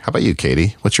next year. How about you,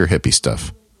 Katie? What's your hippie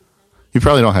stuff? You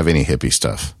probably don't have any hippie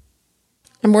stuff.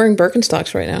 I'm wearing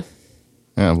Birkenstocks right now.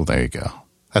 Yeah, well, there you go.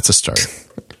 That's a start.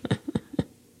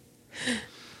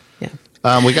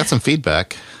 We got some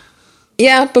feedback.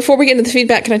 Yeah, before we get into the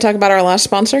feedback, can I talk about our last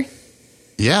sponsor?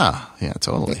 Yeah,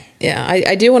 totally. Yeah,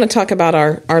 I do want to talk about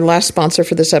our last sponsor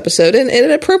for this episode, and an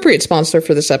appropriate sponsor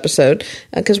for this episode,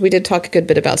 because we did talk a good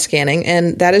bit about scanning,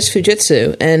 and that is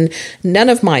Fujitsu. And none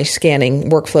of my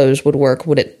scanning workflows would work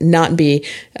would it not be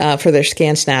for their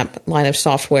ScanSnap line of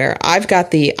software. I've got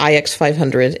the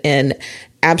IX500 and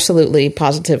absolutely,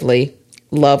 positively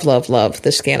love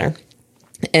the scanner.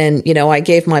 And, I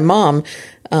gave my mom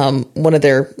one of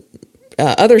their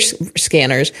other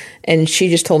scanners, and she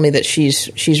just told me that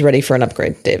she's ready for an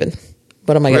upgrade, David.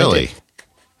 What am I going to do? Really?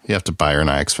 You have to buy her an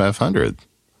IX500.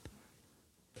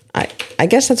 I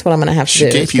guess that's what I'm going to have to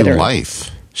do. She gave you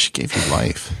life. She gave you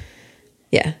life.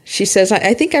 Yeah. She says,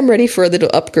 I think I'm ready for a little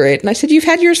upgrade. And I said, you've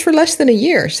had yours for less than a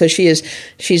year. So she's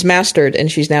mastered,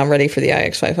 and she's now ready for the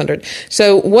IX500.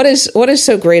 So what is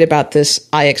so great about this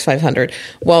IX500?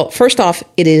 Well, first off,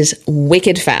 it is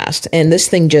wicked fast, and this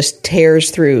thing just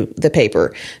tears through the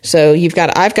paper. So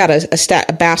I've got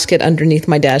a basket underneath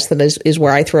my desk that is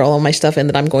where I throw all of my stuff in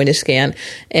that I'm going to scan.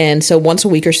 And so once a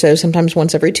week or so, sometimes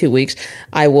once every 2 weeks,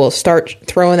 I will start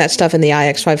throwing that stuff in the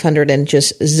IX500 and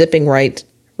just zipping right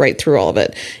through all of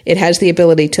it. It has the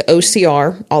ability to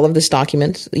OCR all of this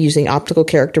document using optical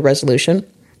character resolution.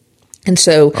 And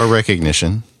so... Or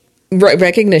recognition.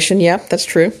 Recognition, yeah, that's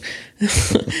true.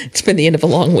 It's been the end of a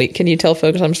long week. Can you tell,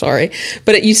 folks? I'm sorry.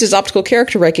 But it uses optical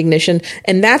character recognition,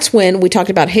 and that's when we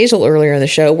talked about Hazel earlier in the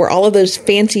show, where all of those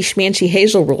fancy schmancy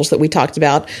Hazel rules that we talked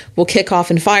about will kick off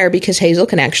and fire, because Hazel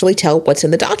can actually tell what's in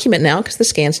the document now, because the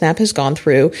ScanSnap has gone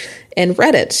through and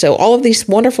read it. So all of these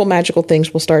wonderful magical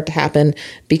things will start to happen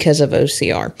because of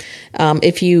OCR.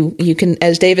 If you can,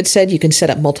 as David said, you can set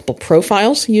up multiple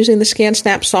profiles using the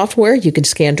ScanSnap software. You can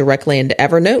scan directly into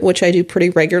Evernote, which I do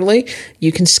pretty regularly.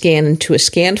 You can scan into a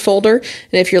scanned folder.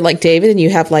 And if you're like David and you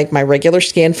have like my regular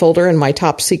scan folder and my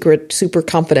top secret super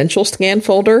confidential scan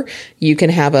folder, you can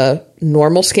have a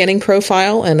normal scanning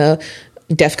profile and a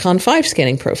DEFCON 5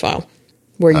 scanning profile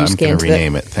where you scan. I'm going to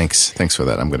rename it. Thanks for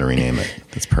that. I'm going to rename it.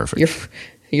 That's perfect.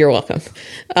 You're welcome.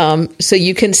 So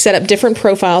you can set up different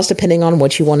profiles depending on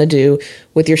what you want to do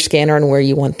with your scanner and where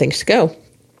you want things to go.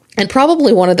 And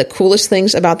probably one of the coolest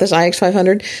things about this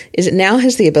iX500 is it now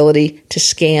has the ability to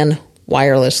scan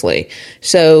wirelessly.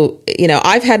 So,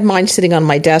 I've had mine sitting on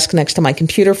my desk next to my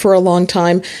computer for a long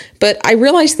time, but I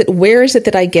realized that where is it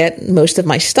that I get most of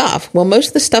my stuff? Well, most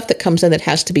of the stuff that comes in that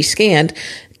has to be scanned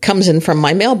comes in from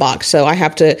my mailbox. So I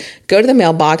have to go to the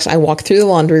mailbox. I walk through the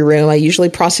laundry room. I usually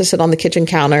process it on the kitchen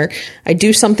counter. I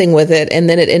do something with it, and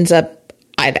then it ends up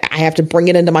I have to bring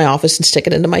it into my office and stick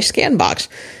it into my scan box.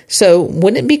 So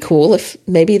wouldn't it be cool if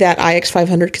maybe that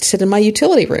iX500 could sit in my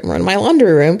utility room or in my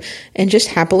laundry room and just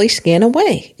happily scan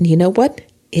away? And you know what?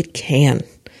 It can.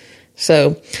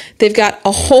 So they've got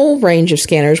a whole range of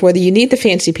scanners, whether you need the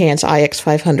fancy pants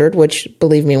iX500, which,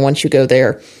 believe me, once you go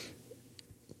there,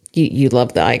 you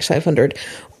love the iX500.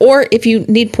 Or if you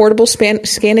need portable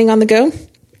scanning on the go,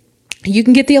 you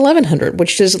can get the 1100,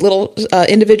 which is little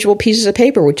individual pieces of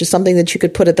paper, which is something that you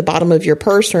could put at the bottom of your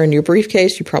purse or in your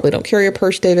briefcase. You probably don't carry a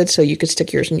purse, David, so you could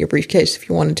stick yours in your briefcase if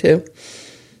you wanted to.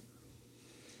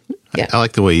 Yeah. I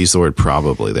like the way you use the word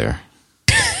probably there.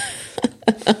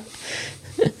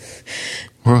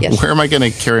 Where am I going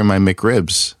to carry my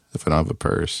McRibs if I don't have a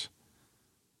purse?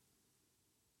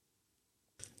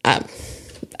 I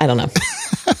don't know.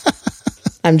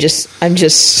 I'm just. I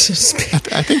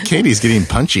think Katie's getting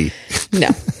punchy. No.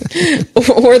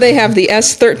 Or they have the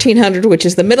S1300, which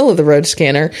is the middle of the road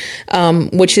scanner,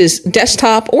 which is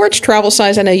desktop or it's travel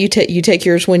size. I know you take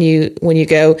yours when you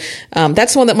go.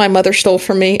 That's the one that my mother took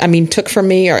from me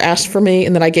or asked for me,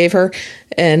 and that I gave her.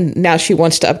 And now she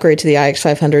wants to upgrade to the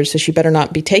iX500, so she better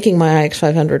not be taking my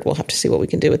iX500. We'll have to see what we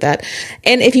can do with that.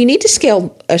 And if you need to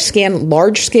scan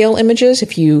large-scale images,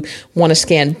 if you want to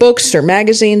scan books or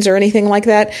magazines or anything like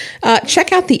that,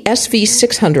 check out the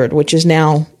SV600, which is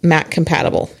now Mac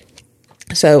compatible.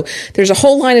 So there's a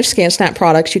whole line of ScanSnap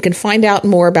products. You can find out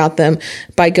more about them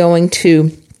by going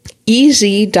to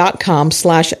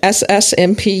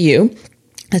ez.com/SSMPU.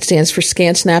 That stands for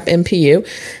ScanSnap MPU.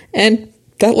 And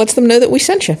that lets them know that we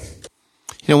sent you.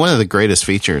 One of the greatest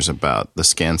features about the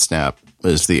ScanSnap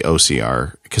is the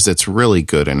OCR, because it's really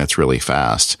good and it's really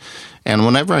fast. And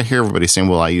whenever I hear everybody saying,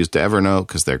 well, I used Evernote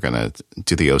because they're going to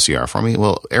do the OCR for me.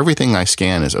 Well, everything I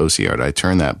scan is OCR'd. I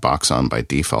turn that box on by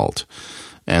default.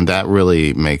 And that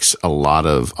really makes a lot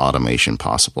of automation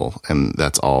possible. And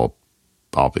that's all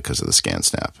because of the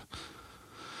ScanSnap.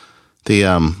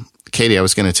 Katie, I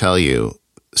was going to tell you,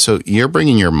 so you're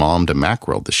bringing your mom to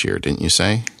Macworld this year, didn't you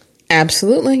say?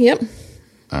 Absolutely. Yep.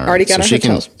 All right. Already got so our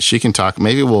hotels. She can talk.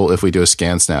 Maybe if we do a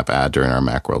ScanSnap ad during our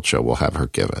Macworld show, we'll have her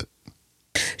give it.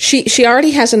 She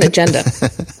already has an agenda.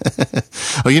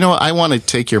 Oh, you know what? I want to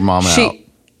take your mom out.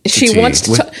 She wants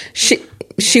to.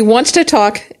 She wants to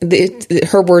talk.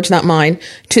 Her words, not mine.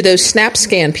 To those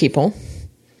SnapScan people.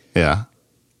 Yeah.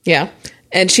 Yeah.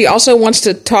 And she also wants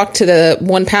to talk to the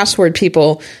 1Password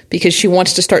people because she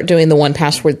wants to start doing the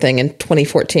 1Password thing in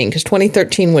 2014, because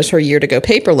 2013 was her year to go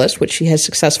paperless, which she has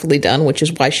successfully done, which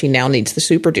is why she now needs the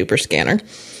super duper scanner.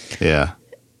 Yeah.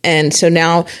 And so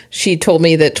now she told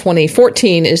me that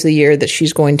 2014 is the year that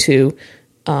she's going to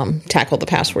tackle the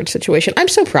password situation. I'm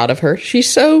so proud of her. She's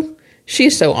so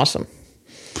awesome.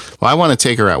 Well, I want to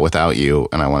take her out without you,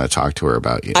 and I want to talk to her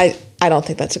about you. I don't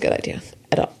think that's a good idea.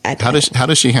 How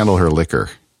does she handle her liquor?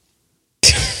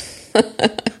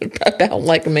 About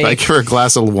like me. If I give her a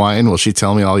glass of wine, will she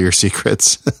tell me all your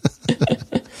secrets?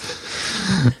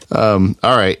 All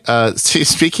right.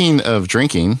 Speaking of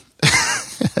drinking,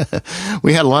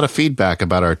 we had a lot of feedback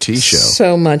about our tea show.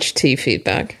 So much tea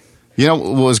feedback. What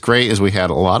was great is we had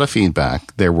a lot of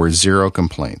feedback. There were 0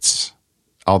 complaints.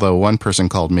 Although one person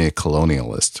called me a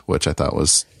colonialist, which I thought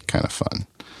was kind of fun.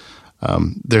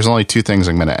 There's only 2 things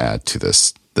I'm going to add to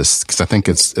this because I think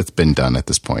it's been done at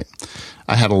this point.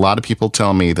 I had a lot of people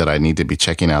tell me that I need to be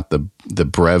checking out the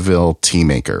Breville Tea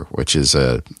Maker, which is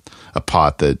a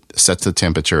pot that sets the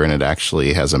temperature, and it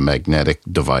actually has a magnetic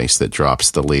device that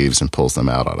drops the leaves and pulls them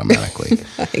out automatically.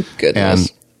 My goodness.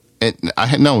 And I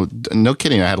had no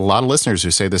kidding. I had a lot of listeners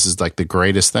who say this is like the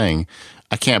greatest thing.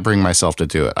 I can't bring myself to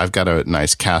do it. I've got a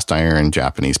nice cast iron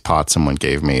Japanese pot someone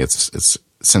gave me. It's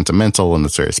sentimental and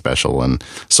it's very special. And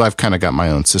so I've kind of got my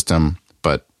own system.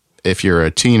 But if you're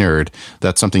a tea nerd,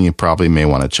 that's something you probably may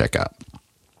want to check out.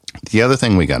 The other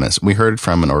thing we got is we heard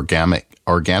from an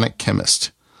organic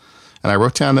chemist. And I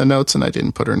wrote down the notes and I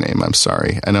didn't put her name. I'm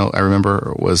sorry. I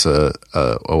remember it was a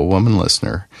woman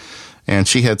listener. And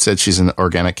she had said she's an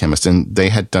organic chemist, and they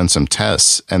had done some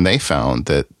tests, and they found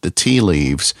that the tea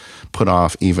leaves put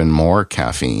off even more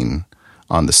caffeine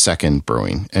on the second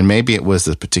brewing. And maybe it was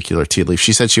the particular tea leaf.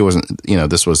 She said she wasn't,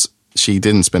 this was she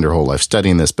didn't spend her whole life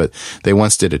studying this, but they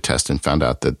once did a test and found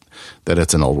out that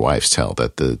it's an old wives' tale,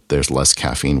 that there's less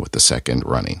caffeine with the second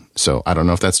running. So I don't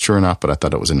know if that's true or not, but I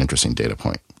thought it was an interesting data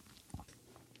point.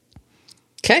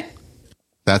 Okay.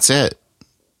 That's it.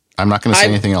 I'm not going to say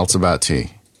anything else about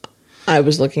tea. I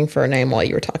was looking for a name while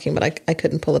you were talking, but I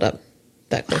couldn't pull it up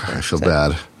that quickly. I feel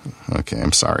bad. Okay,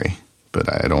 I'm sorry,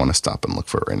 but I don't want to stop and look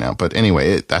for it right now. But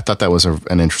anyway, I thought that was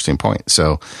an interesting point.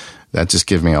 So that just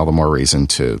gives me all the more reason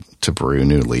to brew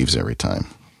new leaves every time.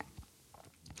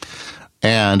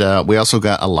 And we also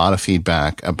got a lot of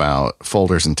feedback about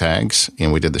folders and tags.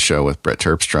 And we did the show with Brett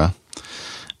Terpstra.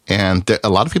 And a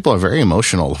lot of people are very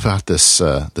emotional about this,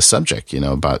 the subject,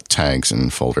 about tags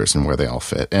and folders and where they all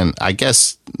fit. And I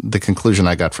guess the conclusion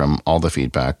I got from all the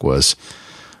feedback was,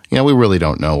 we really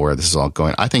don't know where this is all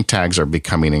going. I think tags are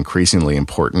becoming increasingly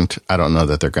important. I don't know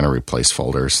that they're going to replace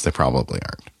folders. They probably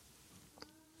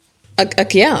aren't.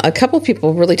 A couple of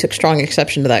people really took strong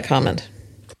exception to that comment.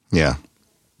 Yeah.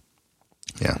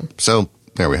 So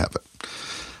there we have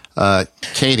it.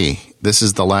 Katie, this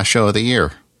is the last show of the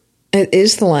year. It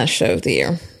is the last show of the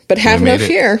year, but have no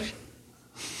fear.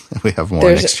 We have more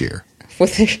next year. We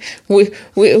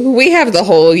have the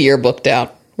whole year booked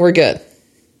out. We're good.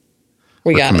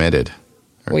 We're committed.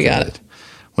 We got it.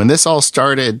 When this all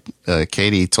started,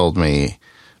 Katie told me,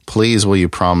 please, will you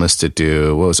promise to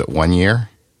do, 1 year?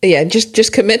 Yeah,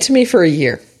 just commit to me for a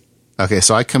year. Okay,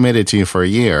 so I committed to you for a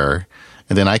year,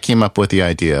 and then I came up with the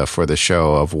idea for the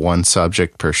show of one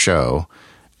subject per show,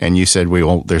 and you said,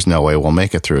 there's no way we'll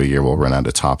make it through a year. We'll run out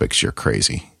of topics. You're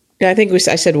crazy. Yeah,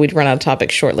 I said we'd run out of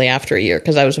topics shortly after a year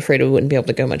because I was afraid we wouldn't be able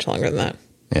to go much longer than that.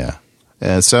 Yeah.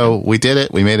 And so we did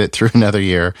it. We made it through another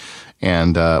year.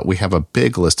 And we have a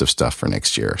big list of stuff for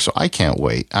next year. So I can't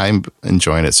wait. I'm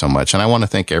enjoying it so much. And I want to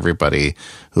thank everybody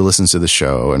who listens to the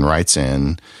show and writes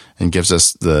in and gives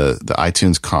us the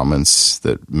iTunes comments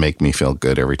that make me feel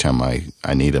good every time I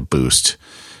need a boost.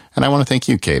 And I want to thank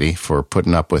you, Katie, for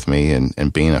putting up with me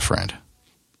and being a friend.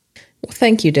 Well,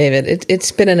 thank you, David.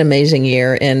 It's been an amazing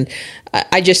year. And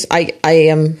I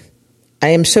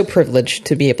am so privileged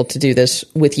to be able to do this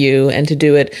with you and to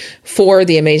do it for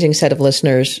the amazing set of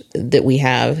listeners that we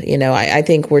have. I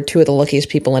think we're two of the luckiest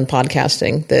people in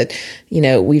podcasting that,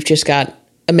 we've just got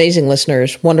amazing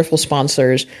listeners, wonderful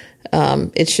sponsors.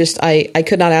 It's just, I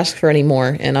could not ask for any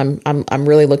more. And I'm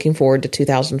really looking forward to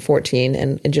 2014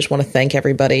 and just want to thank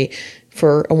everybody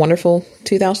for a wonderful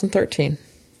 2013.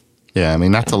 Yeah. I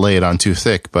mean, not to lay it on too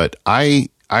thick, but I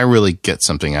really get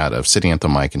something out of sitting at the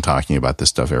mic and talking about this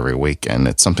stuff every week, and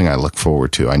it's something I look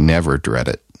forward to. I never dread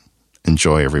it.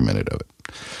 Enjoy every minute of it.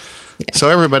 Yeah. So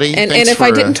everybody, and if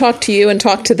I didn't talk to you and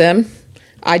talk to them,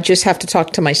 I just have to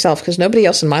talk to myself because nobody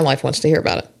else in my life wants to hear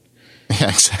about it. Yeah,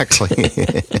 exactly.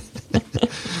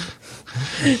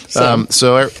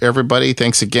 So everybody,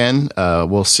 thanks again.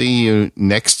 We'll see you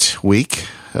next week.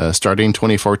 Starting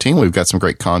 2014, we've got some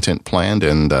great content planned,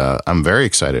 and I'm very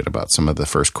excited about some of the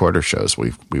first quarter shows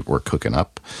we're cooking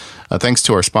up. Thanks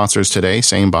to our sponsors today,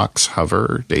 SaneBox,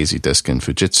 Hover, Daisy Disk, and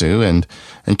Fujitsu.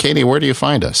 And Katie, where do you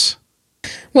find us?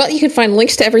 Well, you can find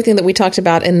links to everything that we talked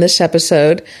about in this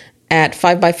episode at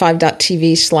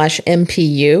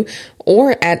 5by5.tv/MPU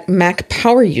or at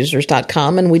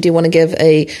macpowerusers.com. And we do want to give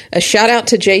a shout out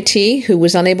to JT, who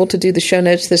was unable to do the show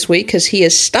notes this week because he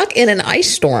is stuck in an ice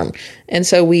storm. And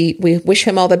so we wish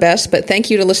him all the best. But thank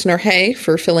you to listener Hay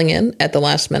for filling in at the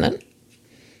last minute.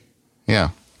 Yeah.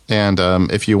 And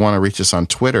if you want to reach us on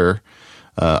Twitter,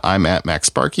 I'm at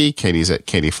MacSparky, Katie's at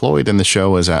Katie Floyd, and the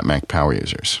show is at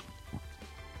MacPowerUsers.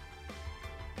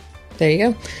 There you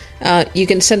go. You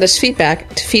can send us feedback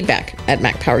at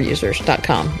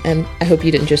macpowerusers.com. And I hope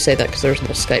you didn't just say that because there's a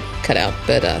little Skype cut out,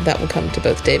 but that will come to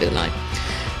both David and I.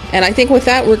 And I think with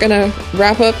that, we're going to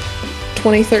wrap up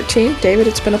 2013. David,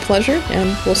 it's been a pleasure,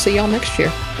 and we'll see y'all next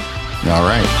year. All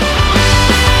right.